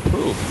easy to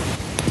improve.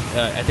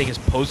 I think his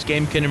post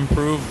game can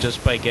improve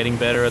just by getting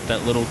better at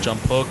that little jump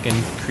hook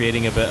and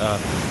creating a bit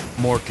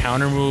more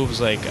counter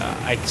moves.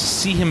 I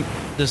see him.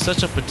 There's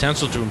such a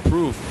potential to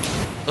improve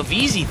of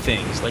easy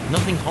things, like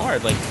nothing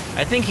hard.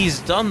 I think he's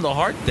done the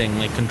hard thing,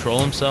 like control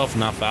himself,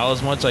 not foul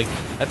as much. I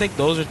think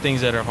those are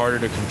things that are harder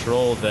to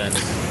control than.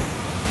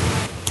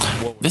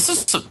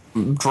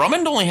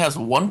 Drummond only has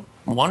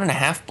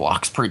 1.5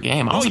 blocks per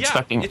game. I was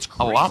expecting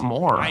a lot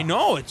more. I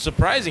know, it's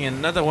surprising,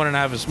 and not that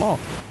 1.5 is small.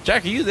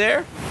 Jack, are you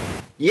there?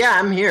 Yeah,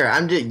 I'm here.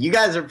 You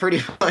guys are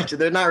pretty much.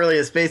 There's not really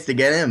a space to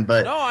get in,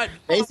 but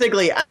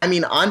basically, I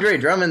mean, Andre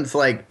Drummond's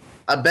like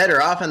a better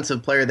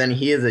offensive player than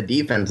he is a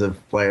defensive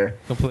player.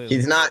 Completely.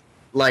 He's not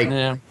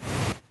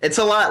It's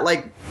a lot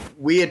like.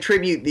 We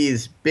attribute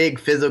these big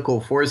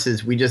physical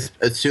forces. We just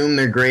assume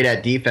they're great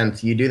at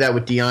defense. You do that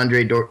with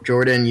DeAndre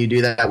Jordan. You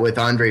do that with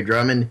Andre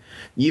Drummond.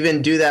 You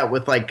even do that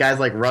with guys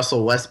like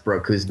Russell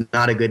Westbrook, who's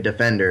not a good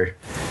defender.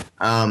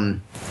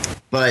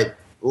 But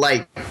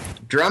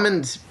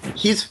Drummond's,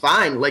 he's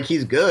fine.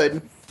 He's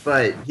good,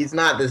 but he's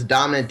not this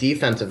dominant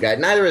defensive guy.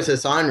 Neither is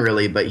Hassan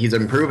really, but he's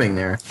improving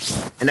there.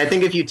 And I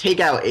think if you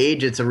take out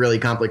age, it's a really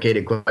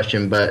complicated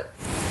question. But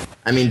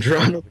I mean,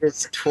 Drummond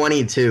is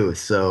 22,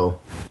 so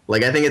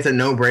I think it's a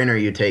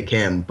no-brainer you take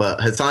him. But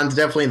Hassan's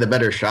definitely the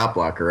better shot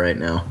blocker right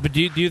now. But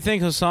do you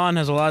think Hassan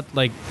has a lot,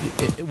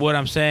 what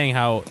I'm saying,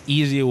 how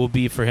easy it will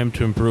be for him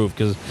to improve?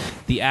 Because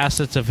the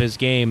assets of his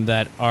game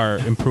that are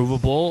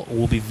improvable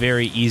will be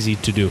very easy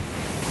to do.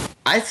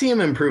 I see him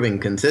improving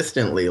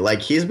consistently.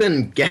 He's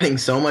been getting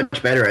so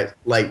much better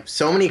at,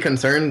 so many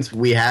concerns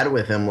we had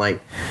with him,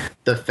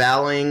 the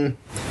fouling,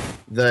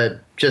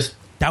 the just...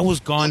 That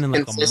was gone in a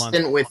month.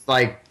 Consistent with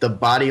the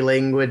body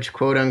language,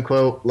 quote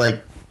unquote.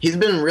 He's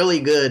been really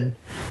good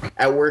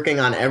at working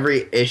on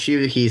every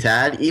issue he's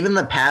had. Even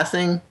the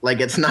passing,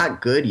 it's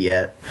not good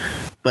yet,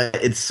 but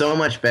it's so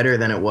much better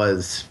than it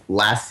was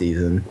last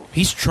season.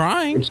 He's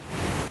trying.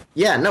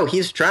 Yeah, no,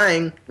 he's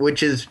trying,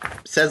 which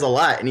says a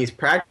lot, and he's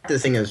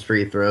practicing his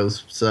free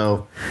throws.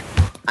 So,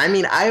 I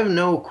mean, I have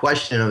no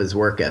question of his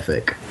work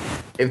ethic.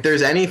 If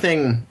there's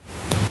anything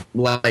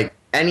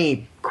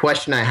any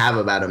question I have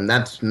about him,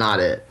 that's not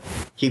it.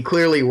 He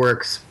clearly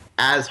works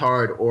as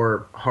hard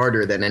or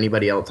harder than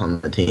anybody else on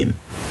the team.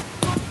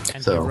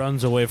 And he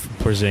runs away from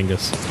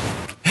Porzingis.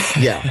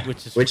 Yeah,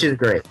 which is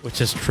great.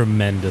 Which is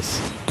tremendous.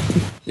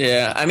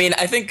 Yeah, I mean,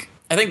 I think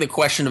the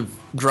question of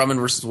Drummond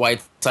versus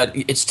Whiteside,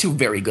 it's two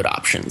very good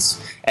options.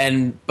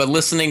 But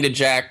listening to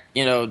Jack,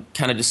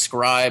 kind of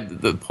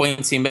describe the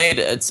points he made,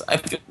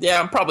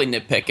 I'm probably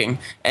nitpicking.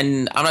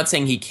 And I'm not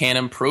saying he can't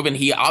improve, and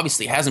he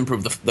obviously has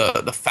improved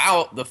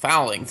the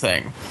fouling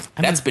thing.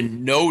 That's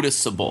been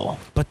noticeable.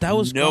 But that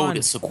was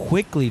noticeable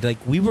quickly.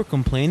 We were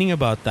complaining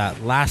about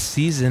that last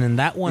season, and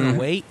that went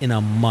away in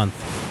a month.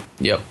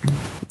 Yep.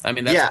 I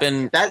mean,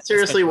 that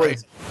seriously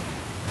was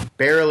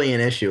barely an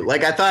issue.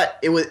 I thought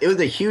it was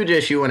a huge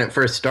issue when it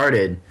first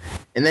started,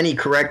 and then he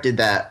corrected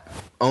that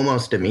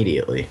almost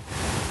immediately.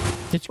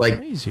 It's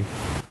crazy.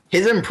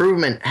 His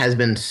improvement has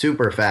been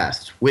super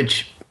fast,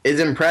 which is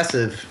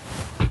impressive.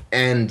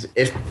 And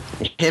if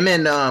him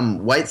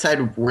and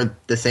Whiteside were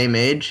the same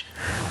age,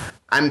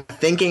 I'm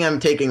thinking I'm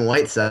taking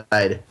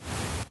Whiteside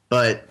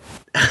But,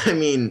 I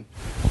mean,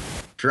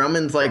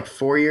 Drummond's like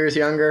 4 years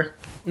younger.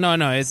 No,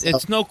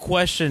 it's no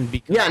question.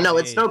 Because yeah, no,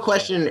 it's no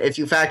question. If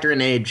you factor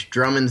in age,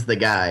 Drummond's the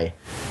guy.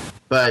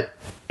 But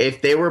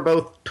if they were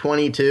both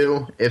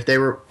 22, if they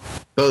were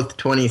both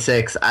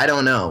 26, I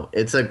don't know.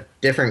 It's a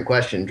different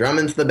question.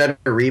 Drummond's the better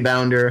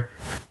rebounder.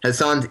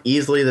 Hassan's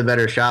easily the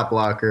better shot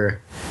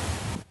blocker.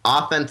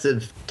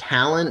 Offensive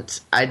talent,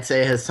 I'd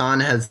say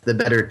Hassan has the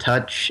better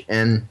touch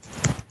and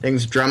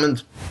things.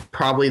 Drummond's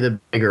probably the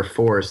bigger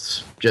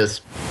force.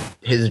 Just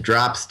his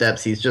drop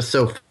steps, he's just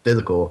so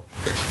physical.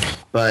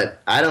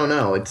 But I don't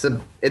know. It's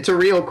a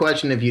real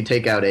question if you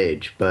take out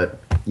age, but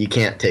you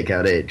can't take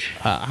out age.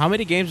 How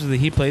many games did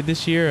he play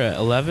this year?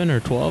 11 or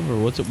 12 or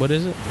what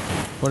is it?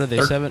 What are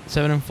they?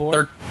 7 and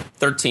 4?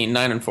 13,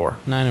 9 and 4.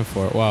 9 and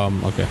 4. Wow.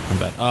 Okay, I'm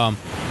bad.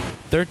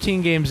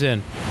 13 games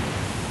in.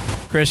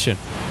 Christian,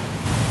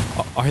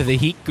 are the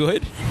Heat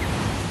good?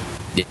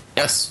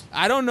 Yes.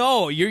 I don't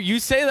know. You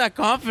say that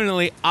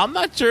confidently. I'm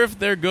not sure if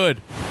they're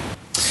good.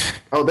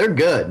 Oh, they're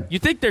good. You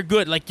think they're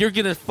good? Like, you're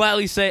gonna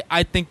flatly say,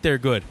 I think they're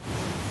good.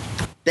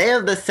 They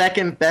have the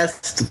second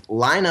best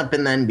lineup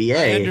in the NBA.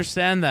 I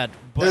understand that,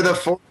 but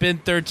it's been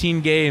 13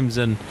 games,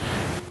 and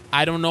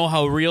I don't know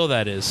how real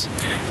that is.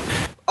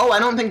 Oh, I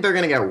don't think they're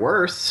going to get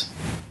worse.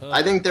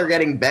 I think they're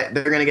getting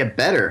they're going to get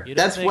better.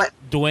 That's what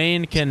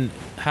Dwayne can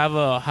have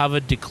a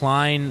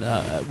decline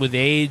with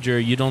age, or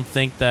you don't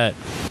think that?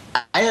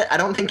 I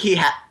don't think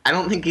I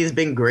don't think he's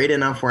been great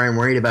enough where I'm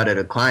worried about a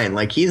decline.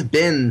 Like, he's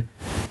been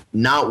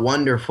not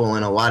wonderful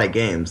in a lot of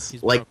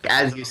games. Like,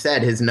 as you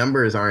said, his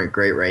numbers aren't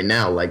great right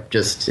now. Like,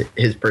 just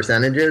his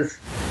percentages.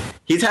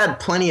 He's had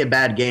plenty of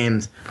bad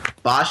games.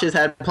 Bosch has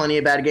had plenty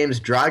of bad games.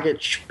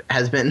 Dragic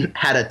has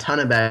had a ton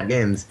of bad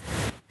games.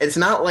 It's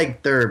not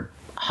like they're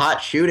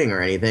hot shooting or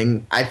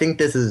anything. I think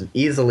this is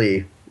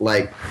easily,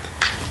 like,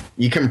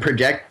 you can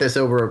project this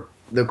over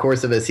the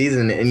course of a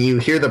season, and you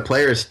hear the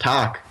players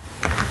talk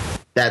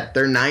that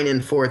they're 9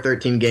 and 4,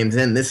 13 games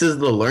in. This is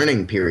the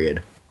learning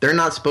period. They're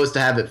not supposed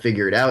to have it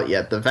figured out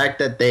yet. The fact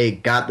that they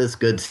got this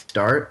good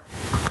start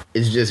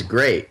is just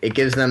great. It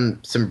gives them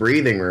some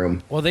breathing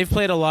room. Well, they've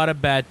played a lot of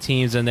bad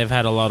teams, and they've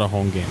had a lot of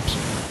home games.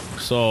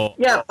 So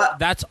yeah,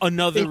 that's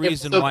another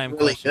reason why I'm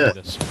really questioning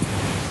this.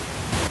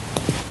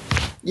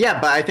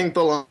 Yeah, but I think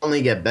they'll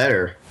only get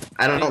better.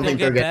 I don't think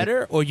they'll get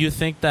better, or you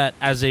think that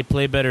as they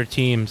play better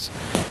teams,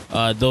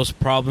 those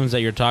problems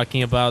that you're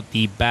talking about,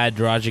 the bad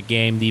Dragic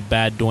game, the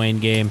bad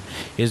Dwayne game,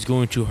 is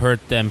going to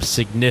hurt them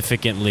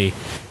significantly,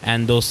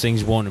 and those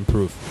things won't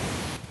improve?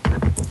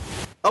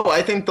 Oh,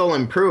 I think they'll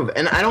improve.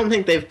 And I don't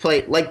think they've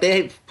played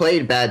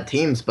bad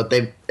teams, but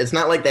it's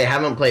not like they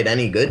haven't played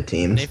any good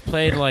teams. They've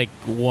played like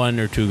 1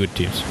 or 2 good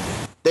teams.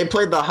 They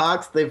played the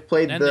Hawks, they've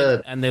played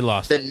and they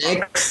lost. The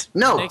Knicks.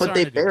 No, but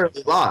they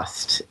barely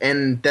lost.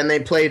 And then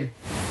they've played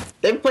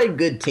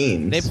good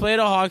teams. They played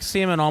a Hawks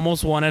team and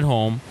almost won at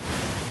home.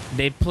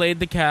 They played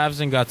the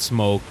Cavs and got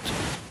smoked.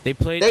 They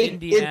played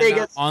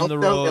Indiana on the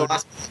road. They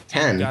lost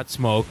 10. And got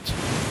smoked.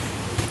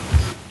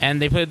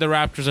 And they played the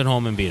Raptors at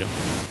home and beat them.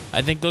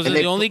 I think those are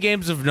the only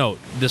games of note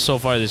so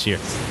far this year.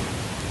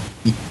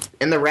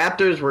 And the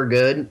Raptors were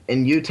good,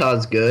 and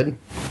Utah's good.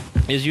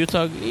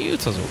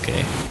 Utah's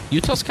okay.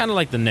 Utah's kind of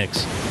like the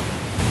Knicks.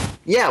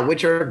 Yeah,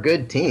 which are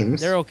good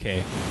teams. They're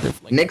okay.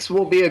 Knicks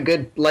will be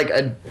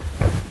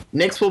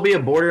Knicks will be a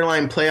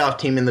borderline playoff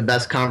team in the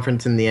best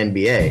conference in the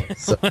NBA.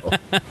 So.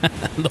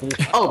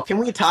 Oh, can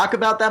we talk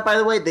about that, by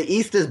the way? The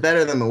East is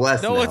better than the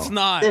West now. It's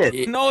not.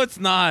 No, it's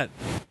not.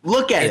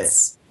 Look at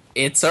it.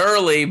 It's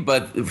early,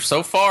 but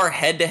so far,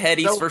 head-to-head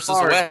East versus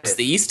West,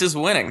 the East is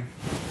winning.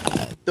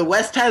 The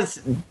West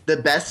has the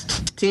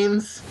best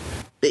teams.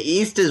 The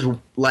East is,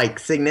 like,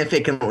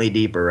 significantly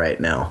deeper right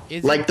now.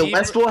 Like, the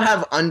West will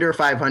have under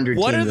 500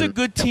 teams. What are the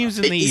good teams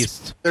in the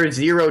East? There's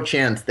zero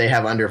chance they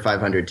have under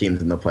 500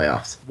 teams in the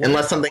playoffs.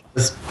 Unless something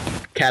is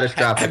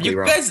catastrophically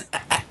wrong.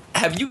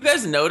 Have you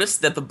guys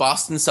noticed that the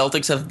Boston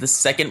Celtics have the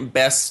second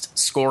best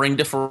scoring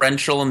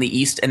differential in the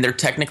East, and they're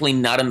technically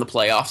not in the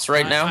playoffs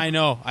right now? I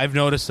know. I've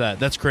noticed that.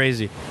 That's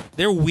crazy.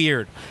 They're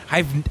weird.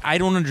 I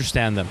don't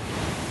understand them.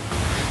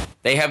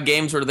 They have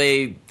games where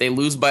they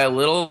lose by a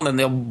little, and then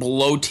they'll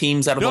blow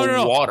teams out of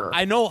the water.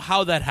 I know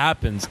how that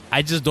happens.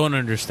 I just don't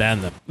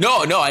understand them.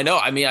 No, I know.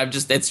 I mean, I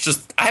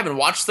haven't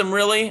watched them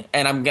really,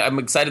 and I'm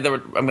excited that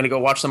I'm going to go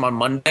watch them on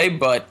Monday.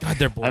 But God,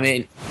 they're boring. I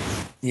mean,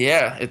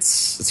 yeah,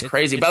 it's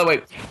crazy. By the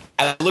way,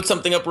 I looked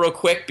something up real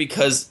quick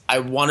because I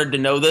wanted to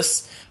know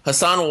this.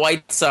 Hassan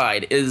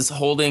Whiteside is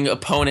holding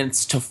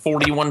opponents to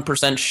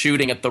 41%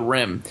 shooting at the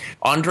rim.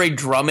 Andre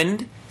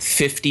Drummond,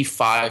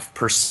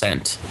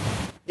 55%.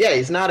 Yeah,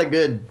 he's not a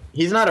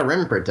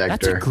rim protector.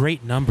 That's a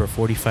great number,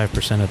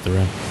 45% at the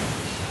rim.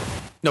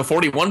 No,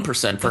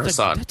 41% for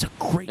Hassan. That's a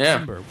great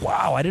number.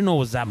 Wow, I didn't know it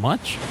was that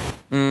much.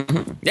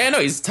 Mm-hmm. Yeah, no,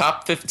 he's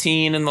top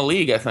 15 in the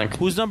league, I think.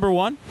 Who's number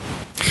 1?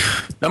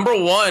 Number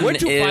one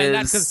Where'd you find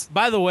that? is. Because,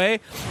 by the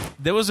way,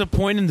 there was a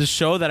point in the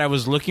show that I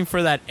was looking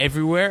for that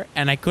everywhere,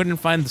 and I couldn't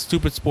find the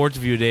stupid sports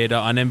view data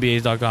on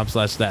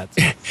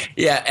NBA.com/stats.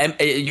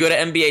 Yeah, you go to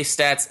NBA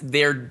stats.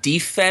 Their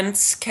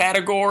defense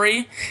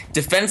category,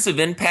 defensive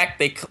impact,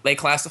 they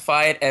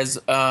classify it as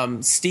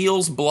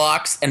steals,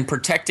 blocks, and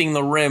protecting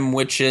the rim,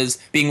 which is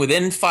being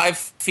within 5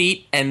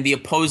 feet and the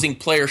opposing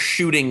player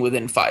shooting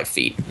within 5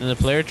 feet. And the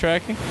player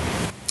tracking?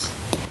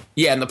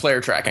 Yeah, and the player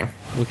tracking.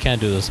 We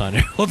can't do this on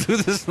here. We'll do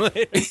this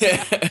later.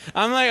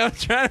 I'm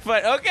trying to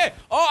find. Okay.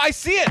 Oh, I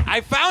see it.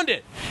 I found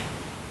it.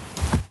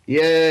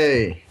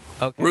 Yay.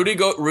 Okay.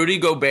 Rudy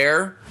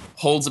Gobert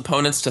holds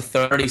opponents to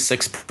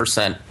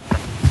 36%.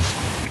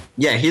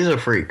 Yeah, he's a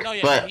freak. No,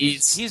 yeah, but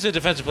he's a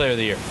defensive player of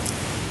the year.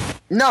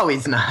 no,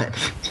 he's not.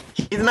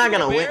 He's not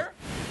going to win. Gobert?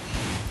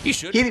 He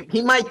should.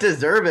 He might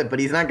deserve it, but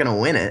he's not going to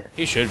win it.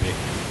 He should be.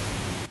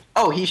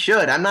 Oh, he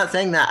should. I'm not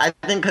saying that.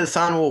 I think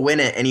Hassan will win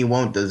it, and he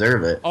won't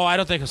deserve it. Oh, I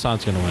don't think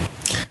Hassan's going to win.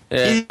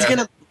 He's going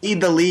to lead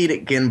the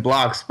league in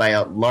blocks by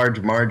a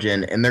large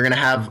margin, and they're going to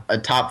have a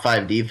top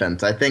 5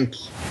 defense. I think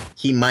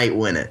he might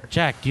win it.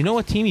 Jack, do you know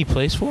what team he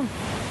plays for?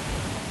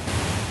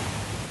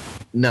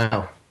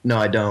 No,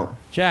 I don't.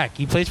 Jack,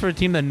 he plays for a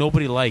team that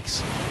nobody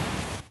likes.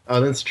 Oh,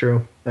 that's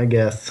true. I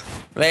guess.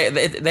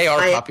 They are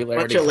I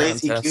popularity bunch of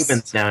lazy contests.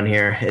 Cubans down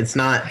here. It's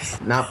not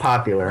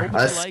popular.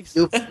 Nobody Us likes-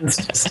 Cubans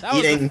just That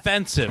was eating.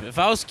 offensive. If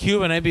I was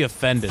Cuban, I'd be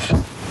offended.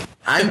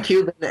 I'm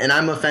Cuban, and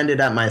I'm offended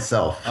at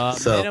myself.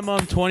 So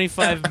Minimum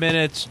 25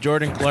 minutes,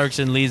 Jordan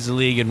Clarkson leads the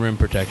league in rim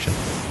protection.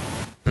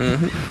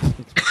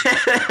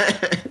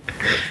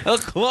 A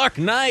Clark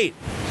night.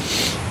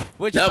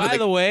 Which, No, but by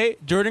the way,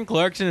 Jordan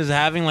Clarkson is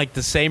having like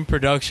the same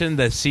production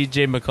that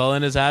C.J.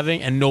 McCollum is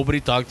having, and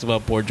nobody talks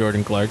about poor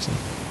Jordan Clarkson.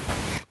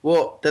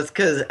 well, that's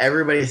because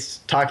everybody's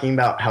talking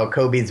about how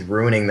Kobe's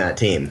ruining that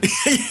team.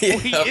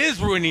 Well, he is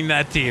ruining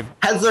that team.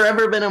 Has there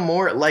ever been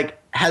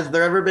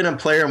a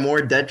player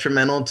more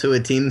detrimental to a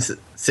team's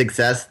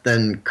success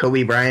than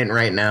Kobe Bryant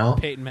right now?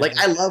 Peyton Manning. Like,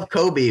 I love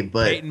Kobe,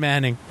 but Peyton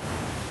Manning.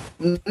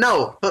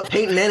 no, but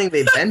Peyton Manning,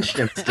 they benched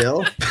him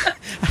still.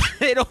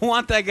 They don't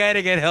want that guy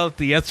to get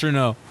healthy, yes or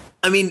no?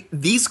 I mean,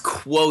 these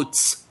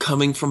quotes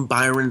coming from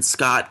Byron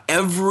Scott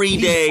every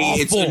day.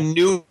 It's a awful.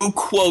 new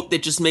quote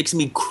that just makes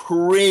me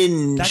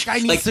cringe. That guy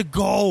needs to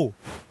go.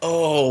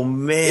 Oh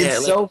man,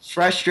 It's so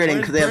frustrating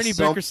because they have Bernie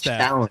so much Bickerstaff.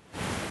 talent.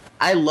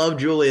 I love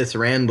Julius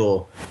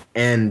Randle,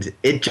 and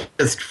it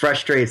just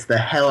frustrates the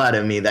hell out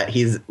of me that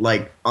he's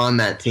like on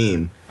that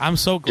team. I'm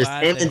so Just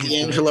glad. him that and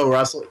he's- D'Angelo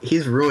Russell,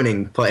 he's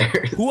ruining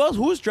players. Who else?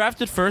 Who was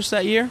drafted first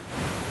that year?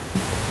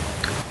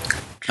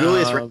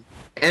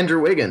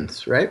 Andrew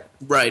Wiggins, right?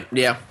 right?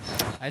 Yeah,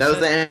 That was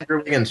the Andrew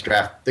Wiggins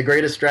draft, the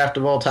greatest draft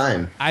of all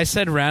time. I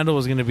said Randall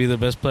was going to be the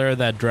best player of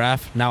that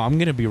draft. Now I'm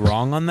going to be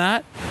wrong on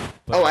that,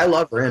 Oh, I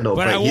love Randall,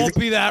 but I he's won't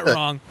be that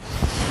wrong.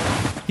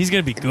 He's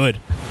going to be good.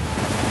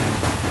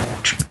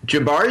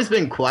 Jabari's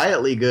been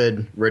quietly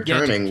good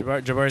returning.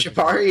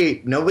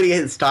 Jabari, nobody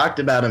has talked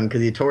about him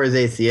because he tore his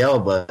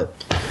ACL, but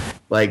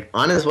like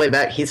on his way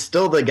back, he's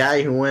still the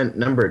guy who went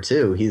number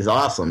 2. He's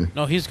awesome.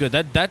 No, he's good.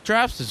 That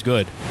draft is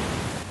good.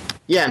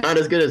 Yeah, not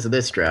as good as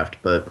this draft,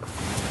 but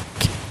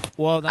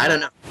Well, I don't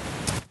know.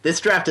 This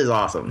draft is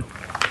awesome.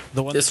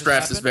 The one this that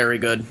draft is happened? very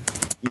good.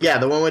 Yeah,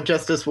 the one with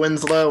Justice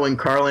Winslow and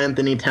Karl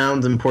Anthony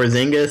Towns and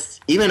Porzingis.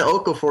 Even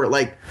Okafor,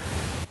 like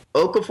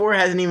Okafor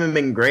hasn't even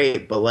been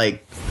great, but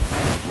like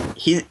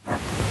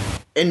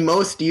in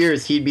most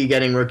years he'd be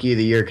getting Rookie of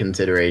the Year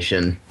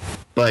consideration.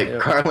 But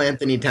Karl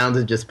Anthony Towns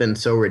has just been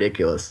so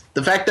ridiculous.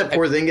 The fact that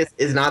Porzingis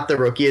is not the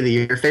Rookie of the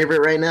Year favorite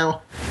right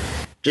now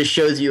just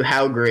shows you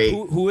how great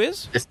Who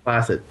is? this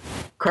class is.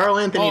 Karl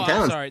Anthony I'm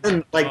Towns, sorry.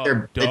 like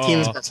the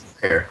team's best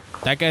player.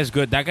 That guy's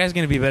good. That guy's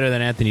going to be better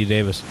than Anthony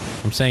Davis.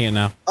 I'm saying it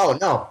now. Oh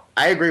no,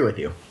 I agree with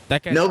you.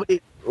 That guy.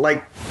 Nobody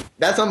like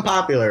that's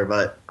unpopular,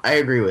 but I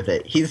agree with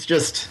it.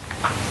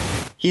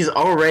 He's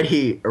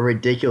already a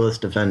ridiculous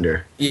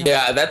defender.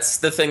 Yeah, that's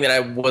the thing that I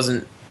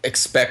wasn't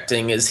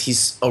expecting. Is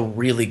he's a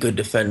really good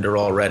defender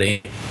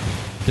already.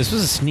 This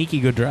was a sneaky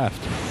good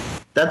draft.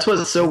 That's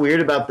what's so weird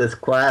about this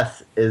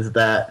class is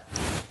that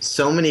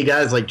so many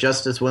guys like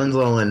Justice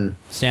Winslow and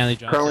Stanley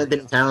Karl Johnson.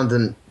 Anthony Towns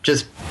and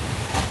just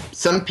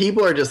some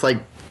people are just like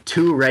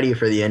too ready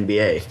for the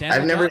NBA.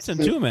 Stanley Johnson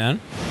too,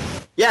 man.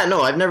 Yeah,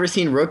 no, I've never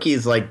seen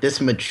rookies like this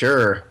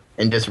mature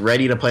and just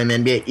ready to play in the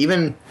NBA.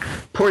 Even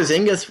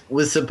Porzingis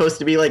was supposed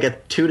to be like a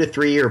 2 to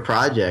 3 year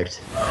project,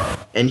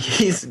 and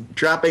he's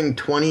dropping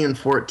 20 and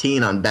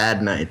 14 on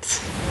bad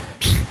nights.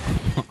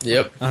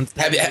 Yep.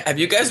 Have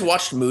you guys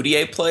watched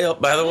Moutier play?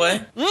 By the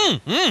way,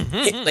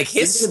 like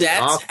his He's gonna be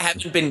stats awesome.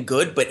 haven't been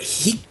good, but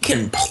he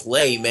can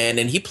play, man,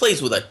 and he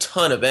plays with a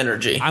ton of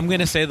energy. I'm going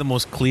to say the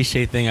most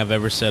cliche thing I've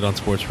ever said on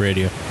sports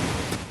radio.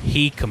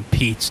 He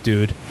competes,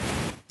 dude.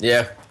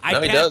 Yeah, I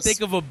he can't does.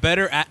 think of a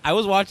better. I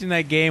was watching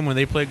that game when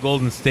they played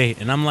Golden State,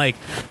 and I'm like,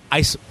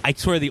 I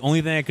swear the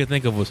only thing I could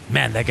think of was,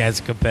 man, that guy's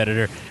a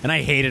competitor, and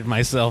I hated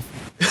myself.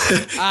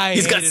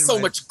 He's got so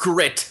much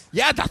grit.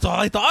 Yeah, that's all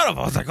I thought of.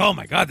 I was like, oh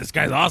my god, this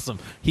guy's awesome.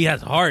 He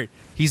has heart.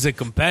 He's a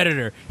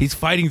competitor. He's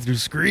fighting through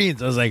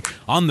screens. I was like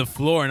on the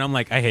floor, and I'm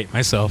like, I hate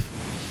myself.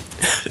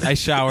 I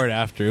showered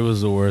after. It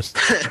was the worst.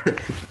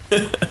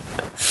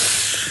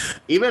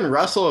 Even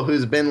Russell,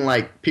 who's been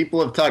like,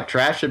 people have talked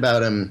trash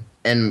about him,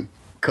 and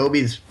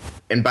Kobe's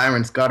and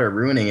Byron Scott are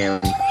ruining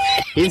him.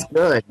 He's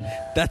good.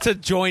 That's a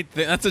joint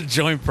thing. That's a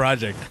joint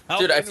project.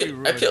 Dude, I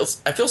feel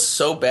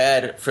so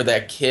bad for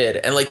that kid,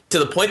 and like to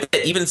the point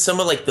that even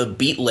some of like the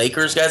beat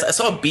Lakers guys, I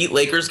saw a beat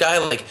Lakers guy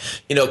like,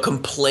 you know,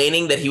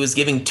 complaining that he was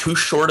giving too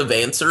short of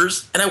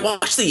answers, and I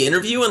watched the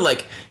interview and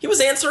like he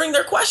was answering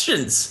their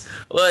questions.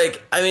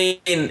 Like, I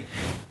mean,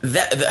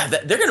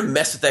 that they're gonna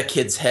mess with that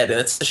kid's head, and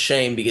it's a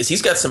shame because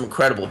he's got some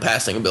incredible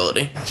passing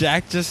ability.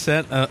 Jack just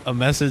sent a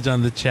message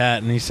on the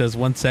chat, and he says,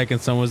 1 second,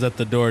 someone's at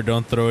the door.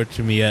 Don't throw it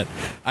to me yet.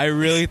 I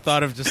really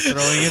thought of just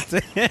throwing it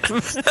to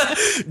him.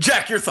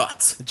 Jack, your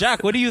thoughts.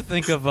 Jack, what do you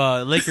think of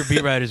Laker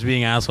beat writers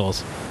being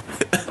assholes?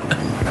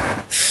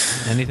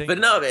 Anything? But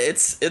no,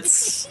 it's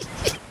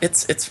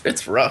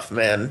rough,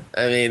 man.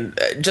 I mean,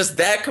 just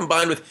that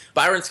combined with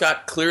Byron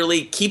Scott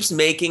clearly keeps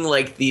making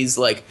like these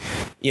like,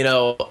 you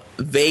know,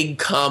 vague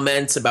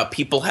comments about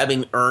people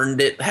having not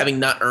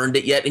earned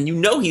it yet, and you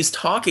know he's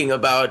talking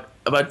about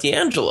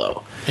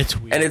D'Angelo. It's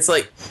weird. And it's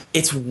like,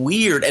 it's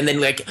weird. And then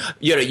like,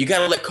 you know, you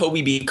gotta let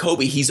Kobe be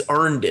Kobe. He's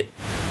earned it.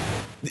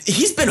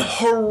 He's been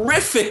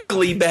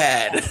horrifically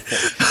bad.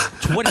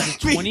 What is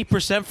it,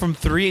 20% from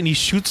three, and he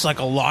shoots like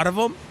a lot of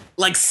them?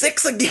 Like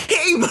 6 a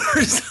game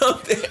or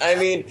something. I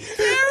mean,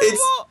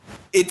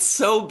 it's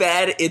so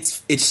bad.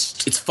 It's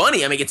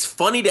funny. I mean, it's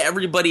funny to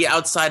everybody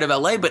outside of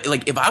LA. But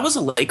like, if I was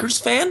a Lakers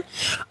fan,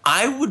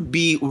 I would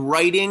be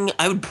writing.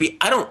 I'm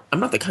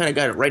not the kind of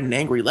guy to write an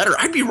angry letter.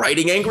 I'd be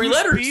writing angry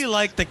letters. Be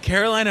like the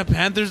Carolina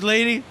Panthers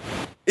lady.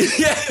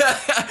 Yeah,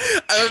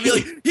 I would be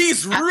like,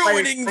 he's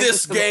ruining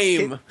this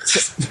game.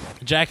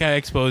 Jack, I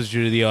exposed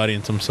you to the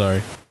audience. I'm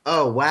sorry.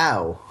 Oh,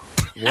 wow.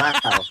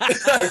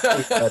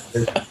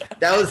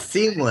 That was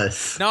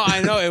seamless. No,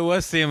 I know it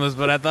was seamless,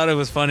 but I thought it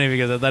was funny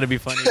because I thought it'd be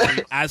funny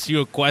to ask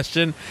you a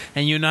question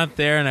and you're not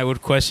there, and I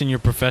would question your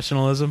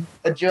professionalism.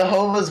 A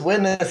Jehovah's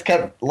Witness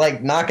kept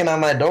like knocking on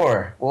my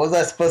door. What was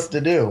I supposed to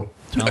do?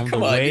 Tell him to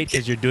wait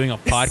because you're doing a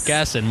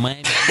podcast, and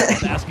Miami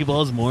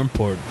basketball is more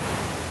important.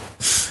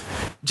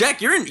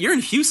 Jack, you're in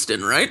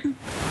Houston, right?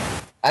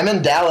 I'm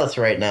in Dallas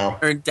right now.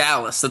 Or in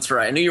Dallas, that's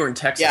right. I knew you were in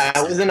Texas. Yeah,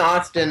 I was in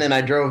Austin and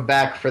I drove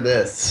back for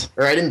this.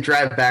 Or I didn't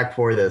drive back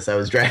for this. I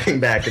was driving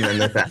back and then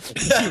this happened.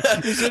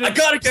 I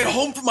gotta get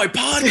home for my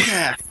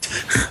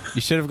podcast.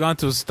 You should have gone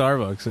to a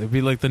Starbucks. It'd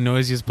be like the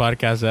noisiest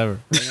podcast ever.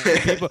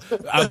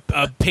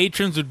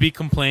 Patrons would be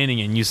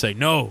complaining and you say,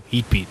 no,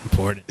 Heat Beat,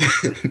 important.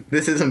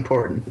 This is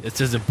important. This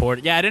is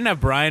important. Yeah, I didn't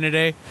have Brian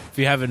today. If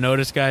you haven't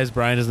noticed, guys,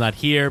 Brian is not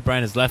here.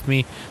 Brian has left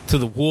me to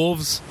the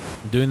Wolves.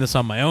 I'm doing this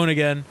on my own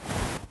again.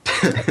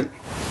 I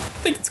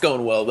think it's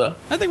going well, though.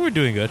 I think we're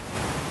doing good.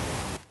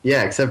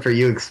 Yeah, except for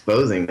you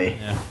exposing me.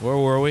 Yeah, where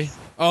were we?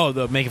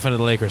 Oh, making fun of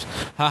the Lakers.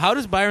 How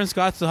does Byron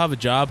Scott still have a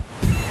job?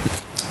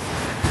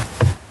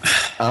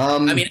 I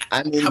mean,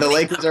 the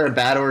Lakers are a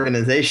bad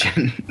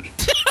organization.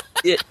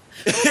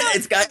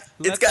 It's gotten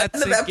to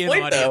that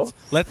point, though.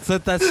 Let's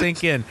let that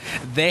sink in.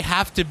 They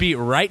have to be,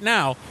 right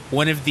now,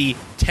 one of the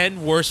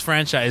 10 worst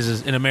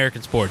franchises in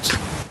American sports.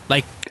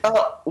 Like,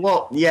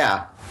 well,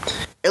 yeah.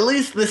 At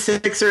least the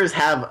Sixers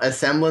have a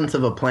semblance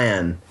of a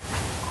plan.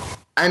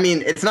 I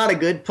mean, it's not a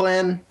good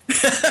plan.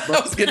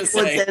 I was gonna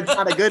say it's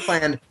not a good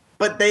plan,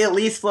 but they at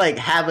least like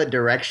have a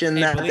direction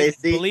they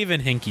see. Believe in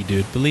Hinkie,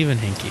 dude. Believe in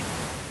Hinkie.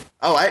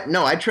 Oh,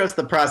 I trust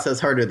the process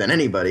harder than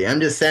anybody. I'm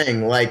just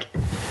saying, like,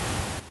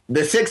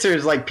 the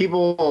Sixers, like,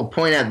 people will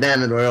point at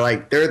them and they're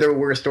like, they're the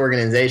worst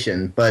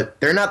organization, but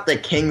they're not the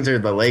Kings or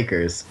the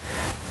Lakers.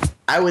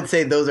 I would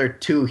say those are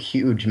two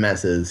huge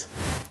messes.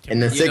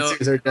 And the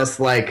Sixers are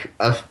just like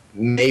a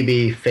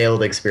maybe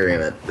failed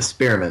experiment. The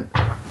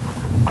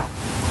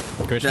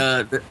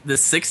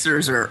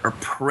Sixers are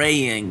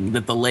praying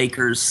that the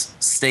Lakers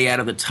stay out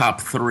of the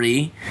top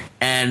 3.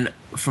 And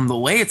from the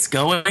way it's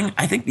going,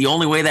 I think the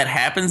only way that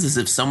happens is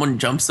if someone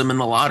jumps them in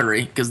the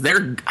lottery. Because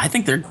I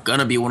think they're going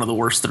to be one of the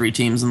worst 3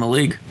 teams in the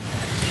league.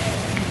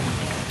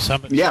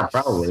 Yeah,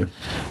 probably.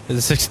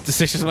 The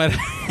Sixers might.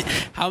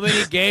 How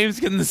many games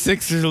can the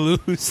Sixers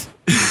lose?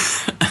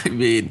 I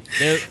mean,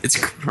 it's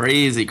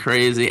crazy.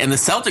 And the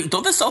Celtics,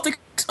 don't the Celtics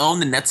own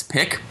the Nets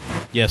pick?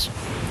 Yes.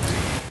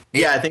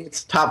 Yeah, I think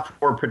it's top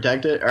 4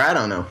 protected, or I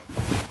don't know.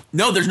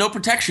 No, there's no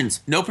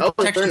protections. No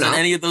protections on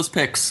any of those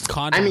picks.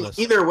 I mean,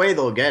 either way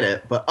they'll get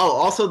it. But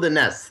also the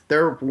Nets.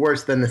 They're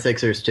worse than the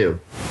Sixers too.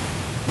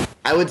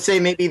 I would say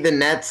maybe the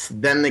Nets,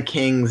 then the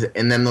Kings,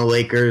 and then the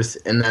Lakers,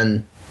 and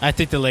then. I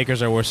think the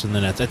Lakers are worse than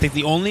the Nets. I think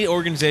the only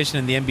organization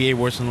in the NBA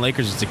worse than the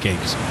Lakers is the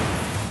Kings.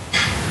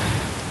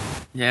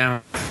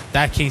 Yeah.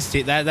 That Kings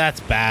team, that's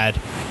bad.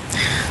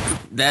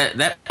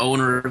 That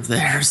owner of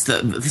theirs,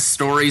 the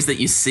stories that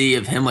you see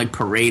of him like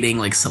parading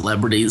like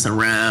celebrities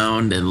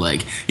around and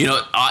like, you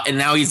know, and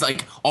now he's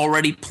like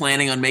already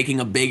planning on making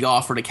a big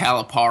offer to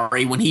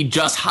Calipari when he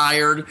just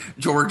hired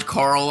George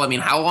Karl. I mean,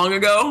 how long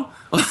ago?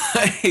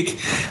 Like,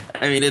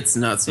 I mean, it's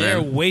nuts, man.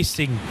 They're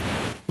wasting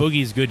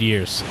Boogie's good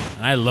years.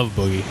 And I love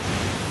Boogie.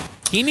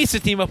 He needs to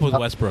team up with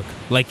Westbrook,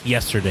 like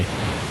yesterday.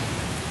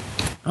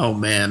 Oh,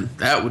 man.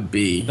 That would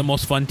be... The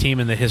most fun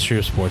team in the history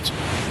of sports.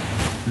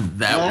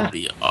 That would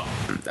be...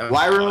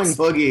 Why ruin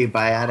Boogie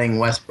by adding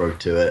Westbrook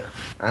to it?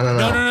 I don't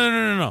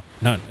know.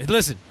 No.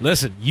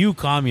 Listen, you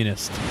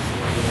communist.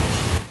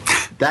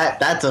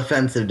 That's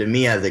offensive to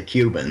me as a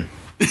Cuban.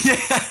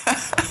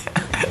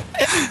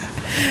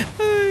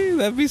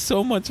 That'd be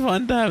so much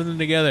fun to have them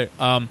together.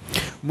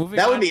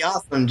 That would be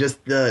awesome.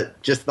 Just the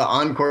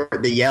encore,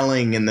 the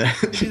yelling, and the.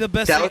 It'd be the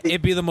best.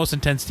 It'd be the most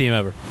intense team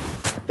ever.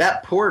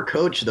 That poor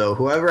coach, though.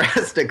 Whoever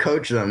has to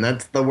coach them,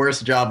 that's the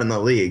worst job in the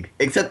league.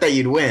 Except that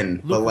you'd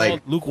win,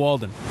 Luke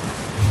Walden.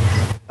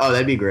 Oh,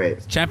 that'd be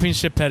great.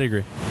 Championship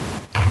pedigree.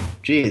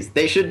 Jeez,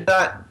 they should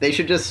not. They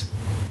should just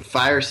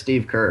fire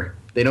Steve Kerr.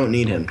 They don't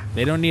need him.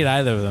 They don't need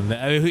either of them.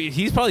 I mean,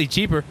 he's probably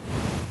cheaper.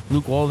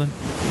 Luke Walden.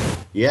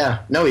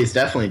 Yeah, no, he's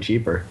definitely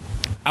cheaper.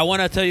 I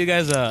want to tell you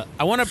guys.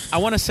 I want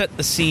to set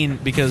the scene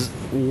because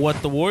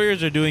what the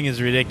Warriors are doing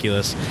is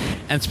ridiculous,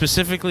 and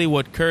specifically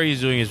what Curry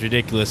is doing is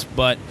ridiculous.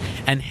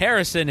 And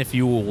Harrison, if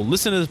you will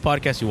listen to this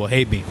podcast, you will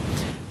hate me.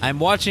 I'm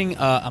watching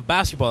a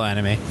basketball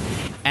anime,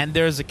 and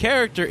there's a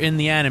character in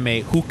the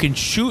anime who can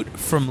shoot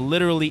from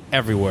literally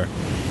everywhere.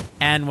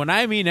 And when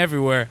I mean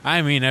everywhere,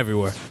 I mean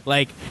everywhere.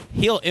 Like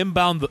he'll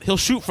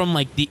shoot from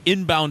like the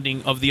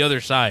inbounding of the other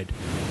side.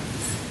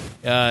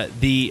 I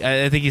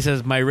think he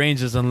says my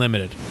range is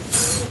unlimited.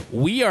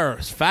 We are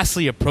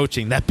fastly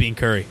approaching that being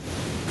Curry,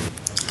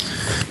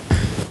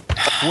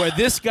 where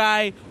this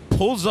guy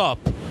pulls up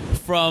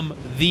from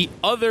the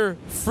other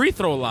free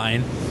throw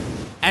line,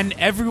 and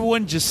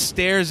everyone just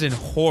stares in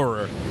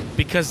horror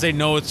because they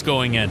know it's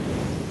going in.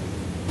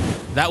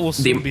 That will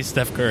soon be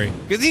Steph Curry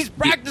because he's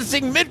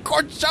practicing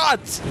mid-court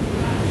shots.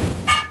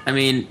 I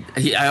mean,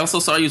 I also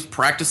saw he was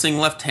practicing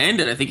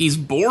left-handed. I think he's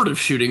bored of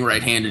shooting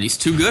right-handed. He's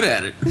too good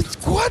at it.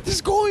 What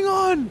is going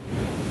on?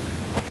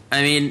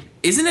 I mean,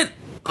 isn't it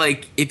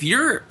like if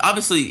you're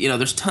obviously,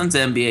 there's tons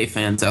of NBA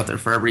fans out there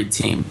for every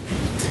team.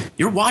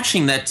 You're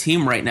watching that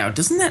team right now.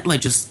 Doesn't that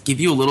like just give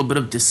you a little bit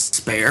of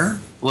despair?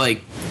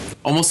 Like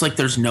almost like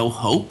there's no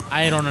hope.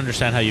 I don't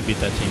understand how you beat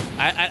that team.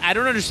 I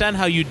don't understand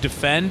how you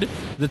defend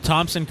the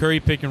Thompson Curry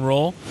pick and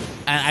roll.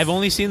 And I've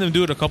only seen them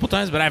do it a couple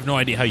times, but I have no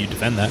idea how you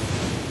defend that.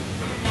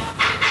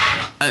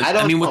 I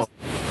don't know.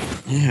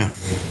 Yeah.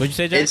 What'd you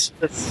say, Jack?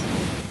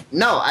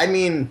 No, I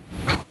mean,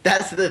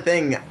 that's the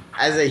thing.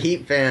 As a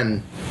Heat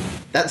fan,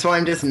 that's why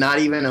I'm just not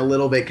even a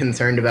little bit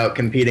concerned about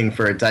competing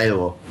for a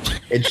title.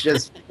 It's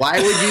just,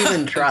 why would you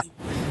even try?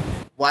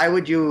 Why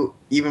would you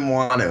even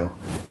want to?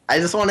 I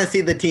just want to see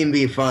the team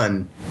be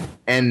fun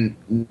and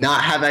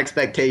not have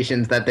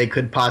expectations that they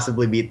could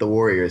possibly beat the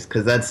Warriors,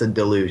 because that's a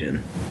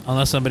delusion.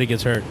 Unless somebody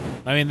gets hurt.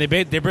 I mean,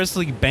 they're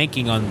basically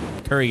banking on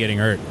Curry getting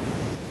hurt.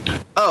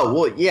 Oh,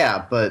 well,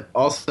 yeah, but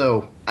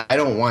also, I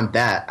don't want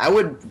that. I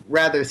would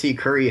rather see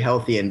Curry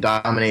healthy and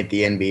dominate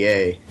the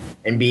NBA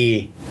and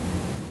be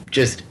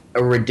just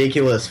a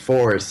ridiculous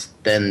force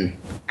than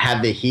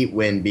have the Heat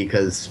win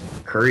because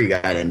Curry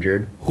got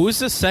injured. Who's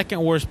the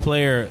second worst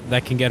player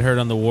that can get hurt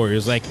on the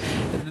Warriors? Like,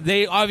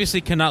 they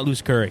obviously cannot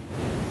lose Curry.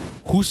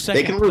 Who's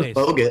second place? They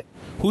can lose Bogut.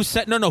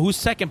 Who's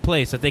second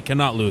place that they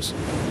cannot lose?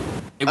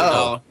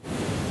 Oh.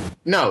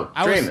 No,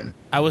 Draymond.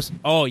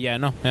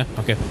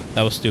 Okay,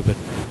 that was stupid.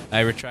 I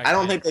retract. I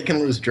don't think they can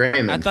lose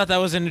Draymond. I thought that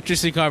was an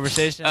interesting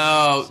conversation.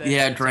 Oh,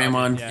 yeah,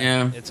 Draymond.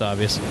 Yeah. It's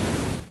obvious.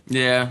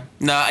 Yeah.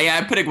 No, yeah,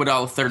 I put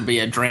Iguodala third, but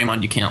yeah,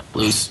 Draymond, you can't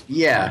lose.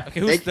 Yeah. Okay,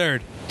 who's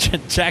third?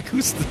 Jack,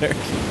 who's third?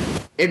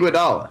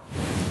 Iguodala.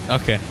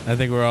 Okay, I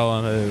think we're all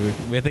on.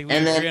 I think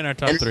we're in our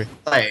top three.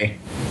 Clay.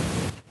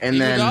 And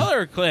Iguodala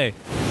or Clay?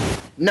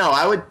 No,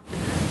 I would.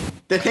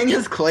 The thing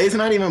is, Clay's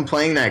not even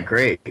playing that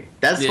great.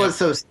 That's what's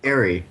so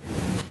scary.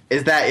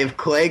 Is that if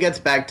Clay gets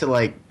back to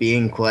like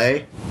being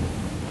Clay,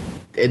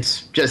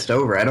 it's just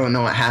over. I don't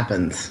know what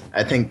happens.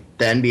 I think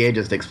the NBA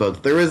just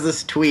explodes. There was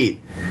this tweet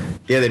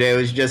the other day. It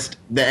was just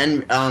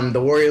the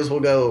Warriors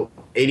will go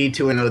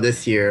 82-0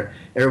 this year.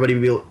 Everybody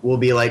will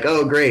be like,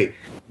 oh, great.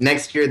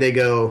 Next year they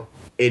go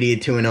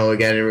 82-0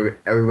 again.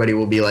 Everybody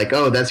will be like,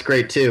 oh, that's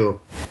great too.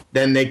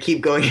 Then they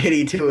keep going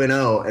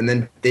 82-0, and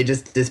then they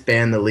just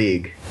disband the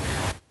league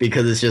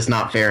because it's just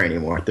not fair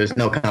anymore. There's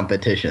no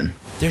competition.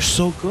 They're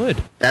so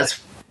good.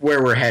 That's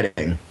where we're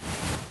heading.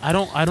 I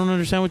don't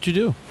understand what you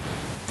do.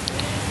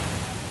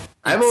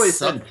 I've always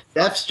said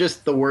Steph's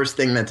just the worst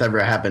thing that's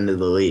ever happened to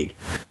the league.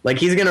 Like,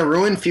 he's going to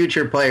ruin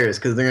future players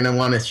because they're going to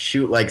want to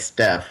shoot like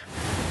Steph.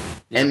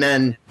 And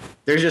then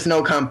there's just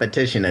no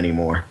competition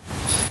anymore.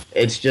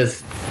 It's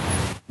just,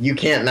 you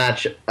can't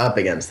match up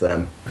against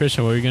them.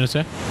 Christian, what were you going to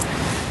say?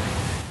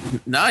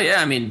 No,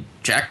 yeah, I mean,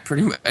 Jack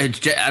pretty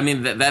much. I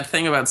mean, that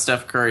thing about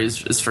Steph Curry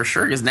is for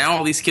sure, because now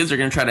all these kids are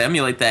going to try to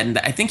emulate that, and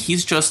I think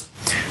he's just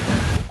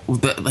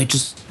like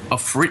just a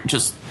freak,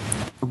 just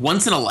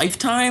once in a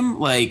lifetime,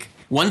 like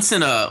once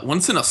in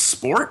a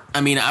sport.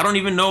 I mean, I don't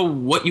even know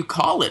what you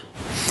call it.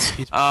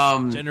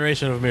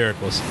 Generation of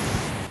miracles.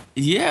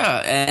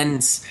 Yeah,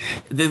 and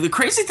the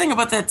crazy thing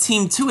about that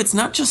team too, it's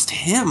not just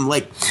him.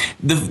 Like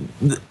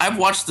I've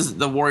watched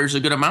the Warriors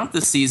a good amount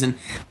this season.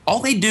 All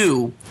they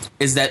do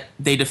is that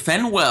they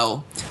defend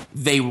well,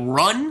 they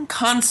run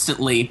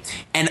constantly,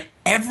 and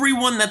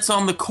everyone that's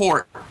on the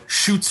court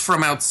shoots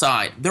from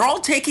outside. They're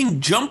all taking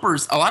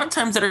jumpers, a lot of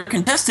times that are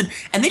contested,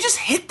 and they just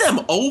hit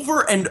them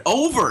over and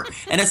over.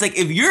 And it's like,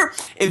 if you're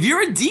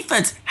a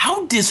defense,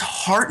 how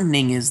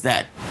disheartening is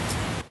that?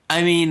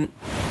 I mean,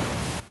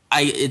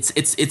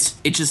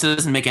 it just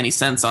doesn't make any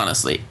sense,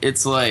 honestly.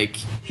 It's like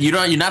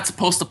you're not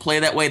supposed to play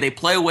that way. They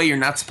play a way you're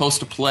not supposed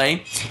to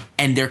play,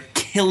 and they're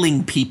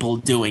killing people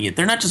doing it.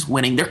 They're not just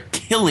winning; they're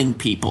killing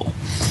people.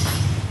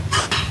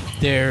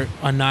 They're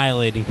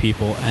annihilating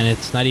people, and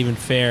it's not even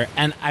fair.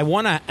 And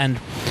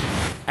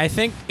I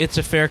think it's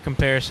a fair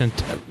comparison.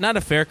 Not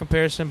a fair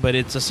comparison, but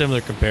it's a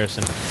similar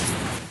comparison.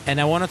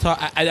 And I want to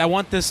talk. I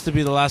want this to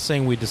be the last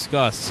thing we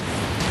discuss.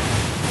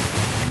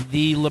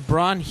 The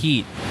LeBron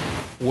Heat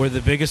were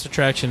the biggest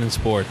attraction in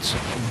sports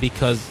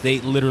because they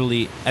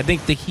literally, I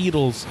think the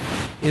Heatles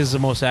is the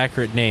most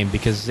accurate name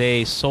because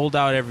they sold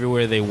out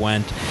everywhere they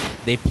went.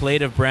 They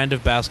played a brand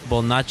of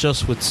basketball not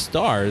just with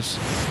stars,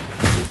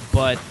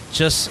 but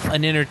just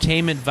an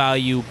entertainment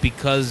value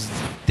because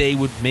they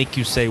would make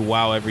you say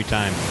wow every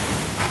time.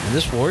 And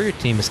this Warrior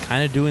team is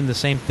kind of doing the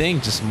same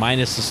thing, just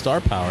minus the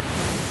star power.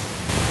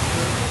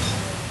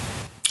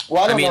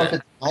 Well, I don't know if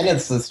it's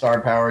minus the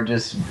star power,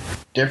 just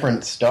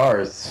different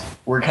stars.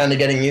 We're kind of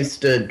getting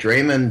used to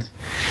Draymond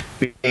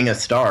being a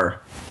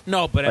star.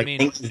 No, but like, I mean,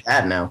 I think he's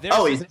that now.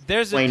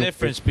 There's a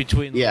difference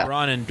between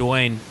LeBron and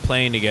Dwayne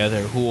playing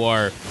together, who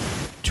are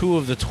two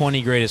of the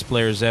 20 greatest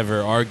players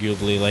ever,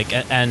 arguably.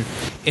 And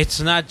it's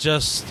not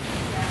just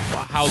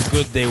how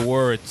good they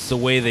were; it's the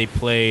way they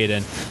played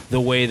and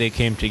the way they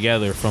came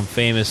together, from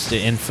famous to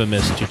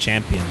infamous to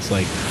champions.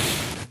 Like,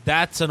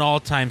 that's an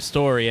all-time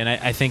story, and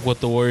I think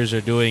what the Warriors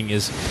are doing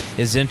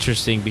is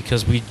interesting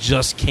because we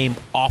just came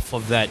off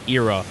of that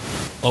era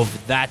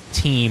of that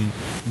team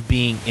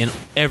being in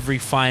every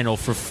final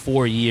for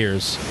 4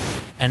 years,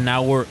 and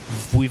now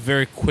we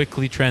very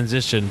quickly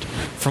transitioned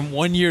from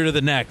 1 year to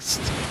the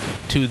next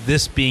to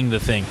this being the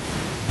thing.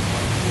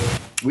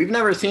 We've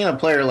never seen a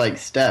player like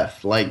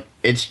Steph. Like,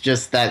 it's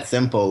just that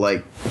simple.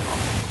 Like,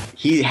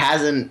 he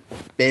hasn't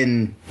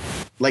been...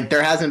 Like,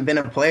 there hasn't been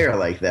a player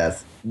like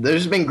this.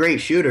 There's been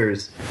great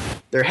shooters.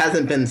 There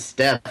hasn't been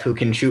Steph who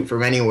can shoot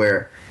from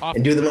anywhere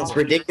and do the most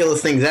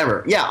ridiculous things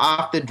ever. Yeah,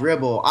 off the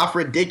dribble, off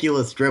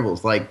ridiculous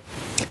dribbles, like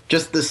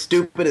just the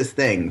stupidest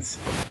things.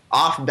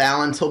 Off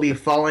balance, he'll be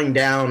falling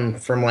down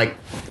from like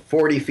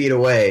 40 feet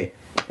away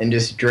and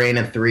just drain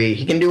a three.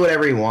 He can do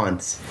whatever he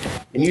wants.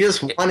 And you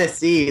just want to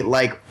see,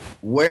 like,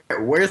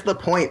 where's the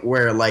point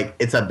where, like,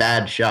 it's a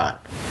bad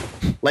shot?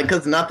 Like,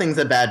 because nothing's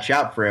a bad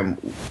shot for him.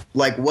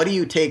 Like, what do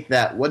you take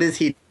that? What does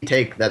he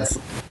take that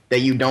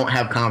you don't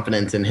have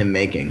confidence in him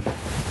making?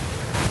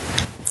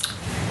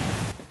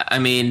 I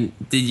mean,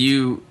 did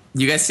you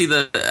guys see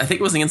I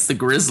think it was against the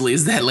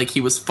Grizzlies that, like,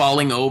 he was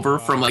falling over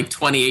from, like,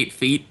 28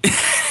 feet.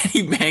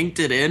 He banked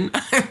it in.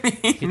 I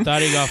mean, he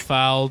thought he got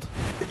fouled.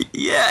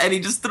 Yeah, and he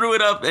just threw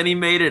it up and he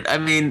made it. I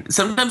mean,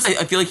 sometimes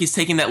I feel like he's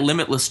taking that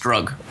limitless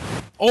drug.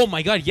 Oh,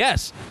 my God,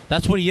 yes.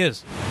 That's what he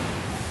is.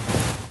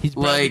 He's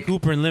Bradley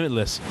Cooper and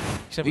Limitless.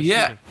 Except for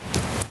shooting.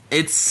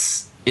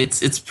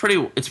 It's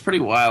pretty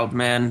wild,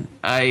 man.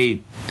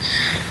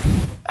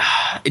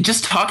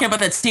 Just talking about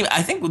that team,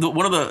 I think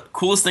one of the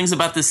coolest things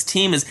about this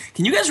team is,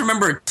 can you guys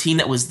remember a team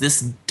that was this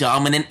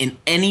dominant in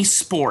any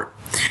sport,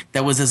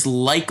 that was as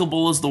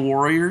likable as the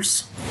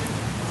Warriors?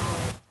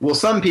 Well,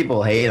 some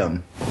people hate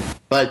them,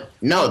 but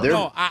no, they're...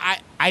 No,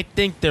 I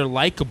think they're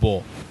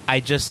likable. I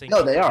just think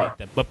they are. Hate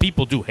them, but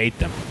people do hate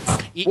them.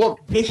 Well,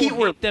 the Heat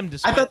were...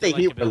 I thought the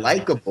Heat were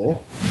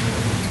likable.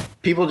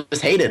 People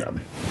just hated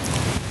them.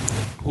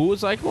 Who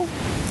was likable?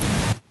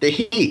 The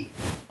Heat.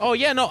 Oh,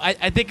 yeah, no,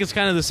 I think it's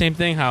kind of the same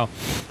thing, how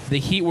the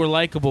Heat were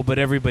likable, but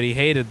everybody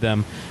hated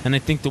them. And I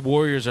think the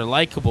Warriors are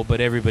likable,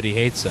 but everybody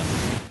hates them.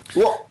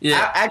 Well,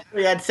 yeah.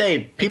 Actually, I'd say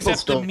people Except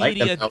still like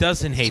them. the media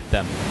doesn't hate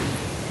them.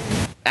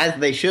 As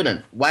they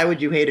shouldn't. Why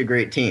would you hate a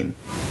great team?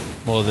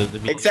 Well,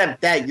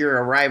 except that you're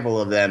a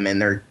rival of them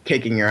and they're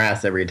kicking your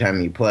ass every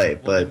time you play.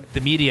 But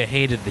the media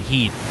hated the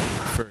Heat.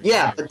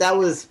 Yeah, but that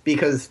was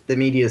because the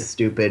media is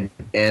stupid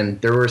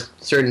and there were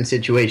certain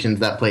situations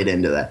that played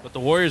into that. But the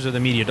Warriors are the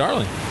media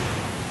darling.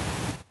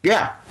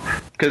 Yeah,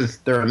 because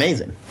they're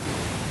amazing.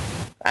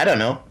 I don't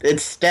know.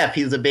 It's Steph.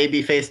 He's a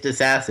baby-faced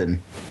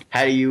assassin.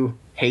 How do you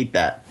hate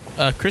that?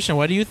 Christian,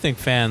 why do you think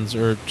fans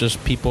or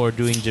just people are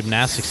doing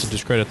gymnastics to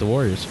discredit the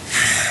Warriors?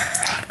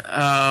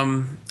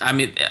 I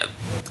mean,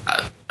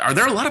 are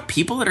there a lot of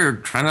people that are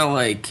trying to,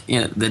 like, you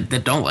know,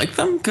 that don't like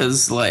them?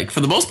 Because, like, for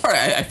the most part,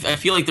 I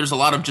feel like there's a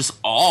lot of just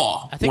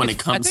awe when it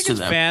comes to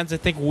them. Fans. I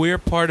think we're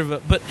part of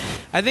it. But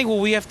I think what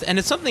we have to, and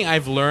it's something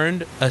I've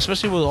learned,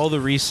 especially with all the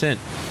recent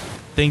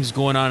things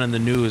going on in the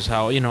news,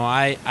 how, you know,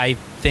 I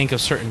think a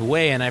certain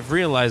way, and I've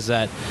realized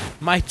that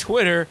my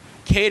Twitter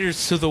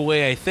caters to the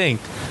way I think.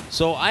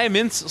 So I'm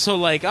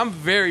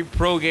very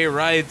pro gay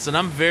rights, and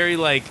I'm very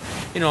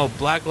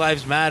Black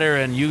Lives Matter,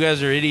 and you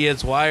guys are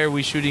idiots. Why are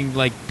we shooting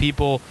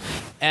people?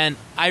 And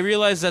I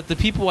realize that the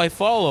people I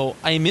follow,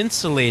 I'm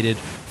insulated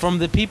from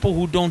the people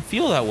who don't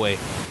feel that way.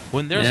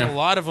 When there's a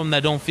lot of them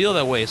that don't feel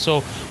that way.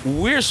 So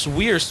we're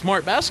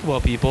smart basketball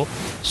people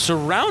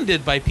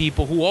surrounded by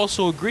people who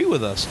also agree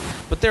with us.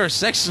 But there are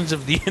sections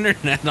of the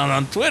internet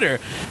on Twitter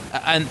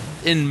and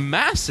in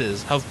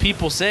masses of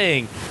people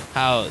saying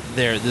how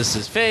this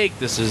is fake,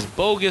 this is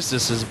bogus,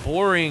 this is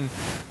boring.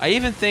 I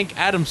even think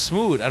Adam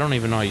Smoot, I don't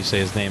even know how you say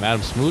his name,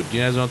 Adam Smoot, do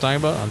you guys know what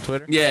I'm talking about on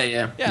Twitter?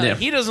 Yeah.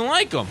 He doesn't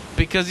like them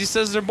because he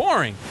says they're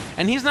boring.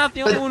 And he's not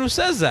the only one who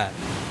says that.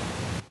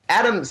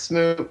 Adam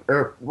Smoot,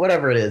 or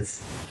whatever it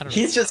is,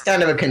 he's just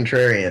kind of a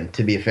contrarian,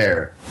 to be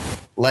fair.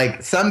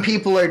 Some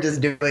people are just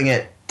doing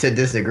it to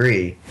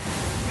disagree.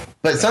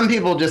 But some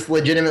people just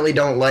legitimately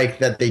don't like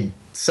that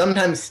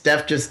sometimes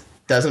Steph just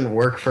doesn't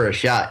work for a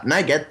shot. And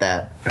I get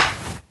that.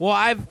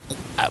 Well,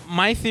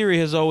 my theory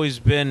has always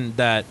been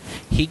that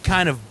he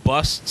kind of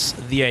busts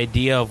the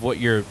idea of what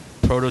your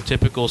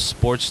prototypical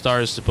sports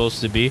star is supposed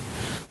to be.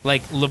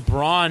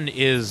 LeBron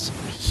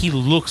he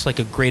looks like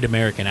a great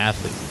American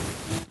athlete.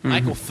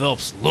 Michael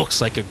Phelps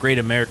looks like a great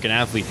American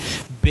athlete.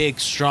 Big,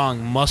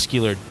 strong,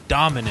 muscular,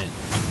 dominant.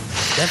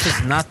 Steph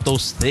is not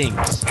those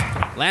things.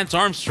 Lance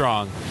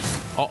Armstrong,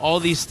 all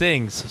these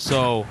things.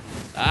 So,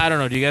 I don't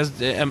know. Do you guys,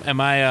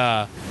 am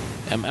I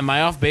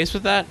off base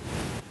with that?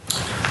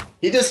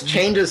 He just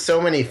changes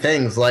so many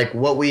things, like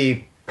what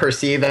we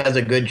perceive as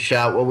a good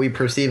shot, what we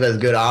perceive as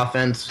good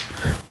offense,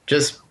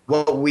 just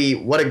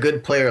what a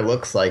good player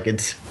looks like.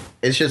 It's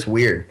just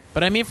weird.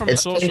 But I mean from a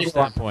social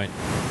standpoint.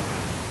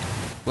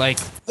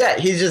 Yeah,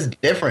 he's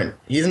just different.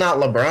 He's not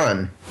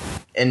LeBron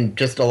in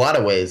just a lot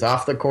of ways,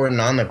 off the court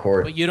and on the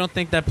court. But you don't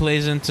think that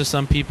plays into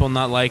some people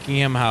not liking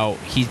him, how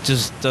he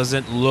just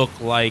doesn't look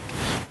like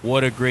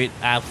what a great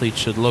athlete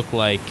should look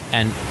like,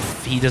 and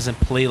he doesn't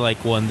play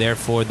like one,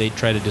 therefore they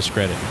try to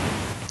discredit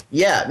him?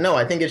 Yeah, no,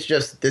 I think it's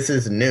just, this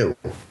is new.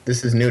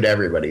 This is new to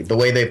everybody. The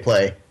way they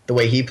play, the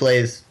way he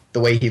plays, the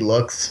way he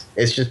looks,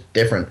 it's just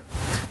different.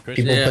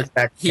 People push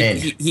back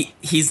change.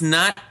 He's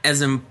not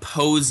as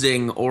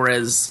imposing or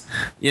as,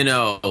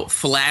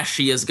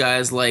 flashy as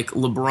guys like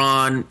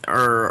LeBron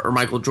or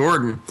Michael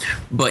Jordan,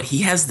 but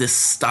he has this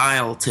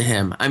style to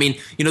him. I mean,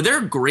 there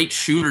are great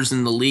shooters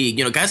in the league.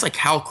 Guys like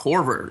Kyle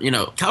Korver.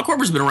 Kyle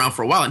Korver's been around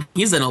for a while, and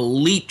he's an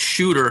elite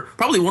shooter,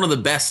 probably one of the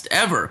best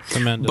ever.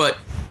 Tremendous. But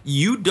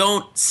you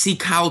don't see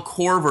Kyle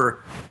Korver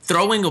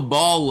throwing a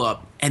ball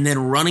up and then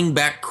running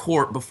back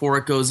court before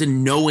it goes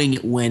in, knowing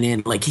it went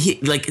in.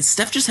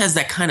 Steph just has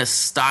that kind of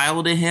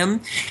style to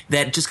him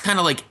that just kind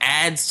of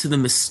adds to the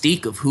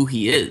mystique of who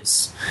he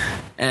is.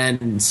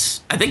 And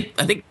I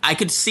think I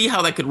could see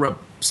how that could rub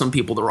some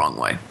people the wrong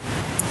way.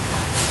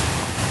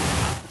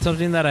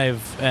 Something that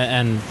we've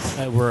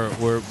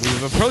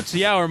approached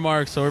the hour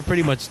mark, so we're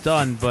pretty much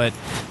done. But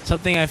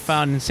something I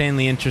found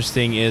insanely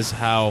interesting is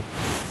how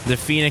the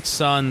Phoenix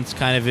Suns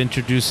kind of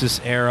introduced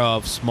this era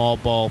of small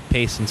ball,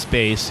 pace, and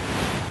space.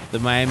 The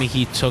Miami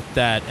Heat took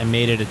that and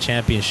made it a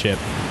championship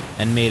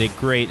and made it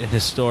great and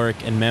historic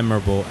and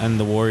memorable, and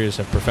the Warriors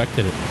have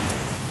perfected it.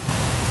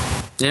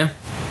 Yeah.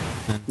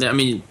 I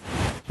mean,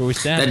 where we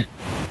stand.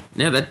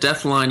 That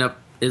Death lineup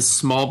is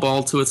small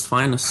ball to its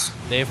finest.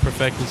 They have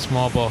perfected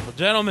small ball. Well,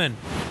 gentlemen,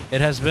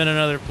 it has been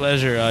another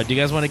pleasure. Do you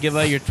guys want to give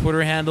out your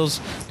Twitter handles,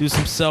 do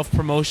some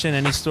self-promotion,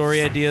 any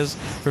story ideas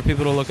for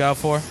people to look out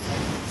for?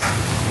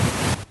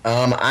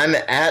 I'm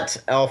at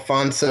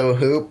Alfonso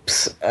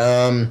Hoops.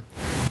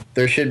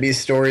 There should be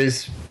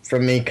stories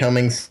from me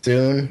coming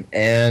soon,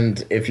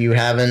 and if you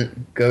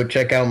haven't, go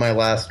check out my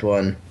last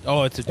one.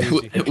 Oh, it's a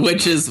doozy.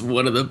 Which is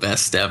one of the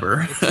best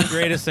ever. It's the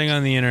greatest thing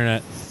on the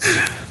internet.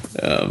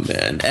 Oh,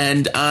 man.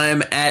 And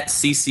I'm at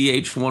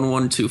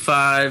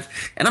CCH1125,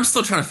 and I'm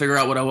still trying to figure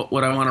out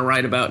what I want to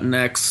write about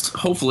next.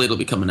 Hopefully it'll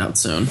be coming out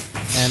soon.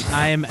 And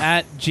I am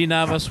at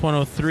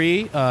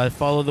GNavas103.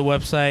 Follow the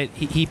website,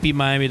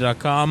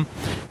 heatbeatmiami.com.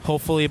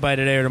 Hopefully by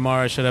today or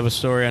tomorrow I should have a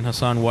story on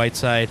Hassan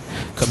Whiteside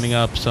coming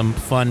up, some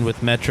fun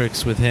with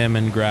metrics with him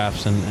and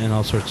graphs and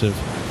all sorts of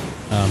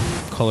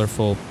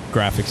colorful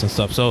graphics and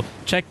stuff. So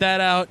check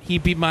that out,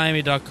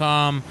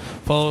 heatbeatmiami.com.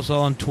 Follow us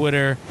all on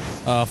Twitter.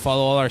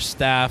 Follow all our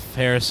staff,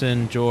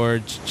 Harrison,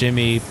 George,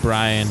 Jimmy,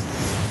 Brian.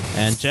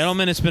 And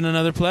gentlemen, it's been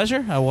another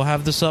pleasure. I will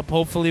have this up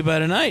hopefully by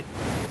tonight.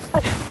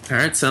 All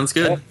right, sounds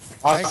good.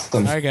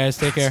 Awesome. All right, guys,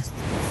 take care.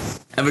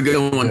 Have a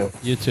good one.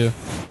 You too. All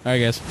right,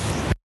 guys.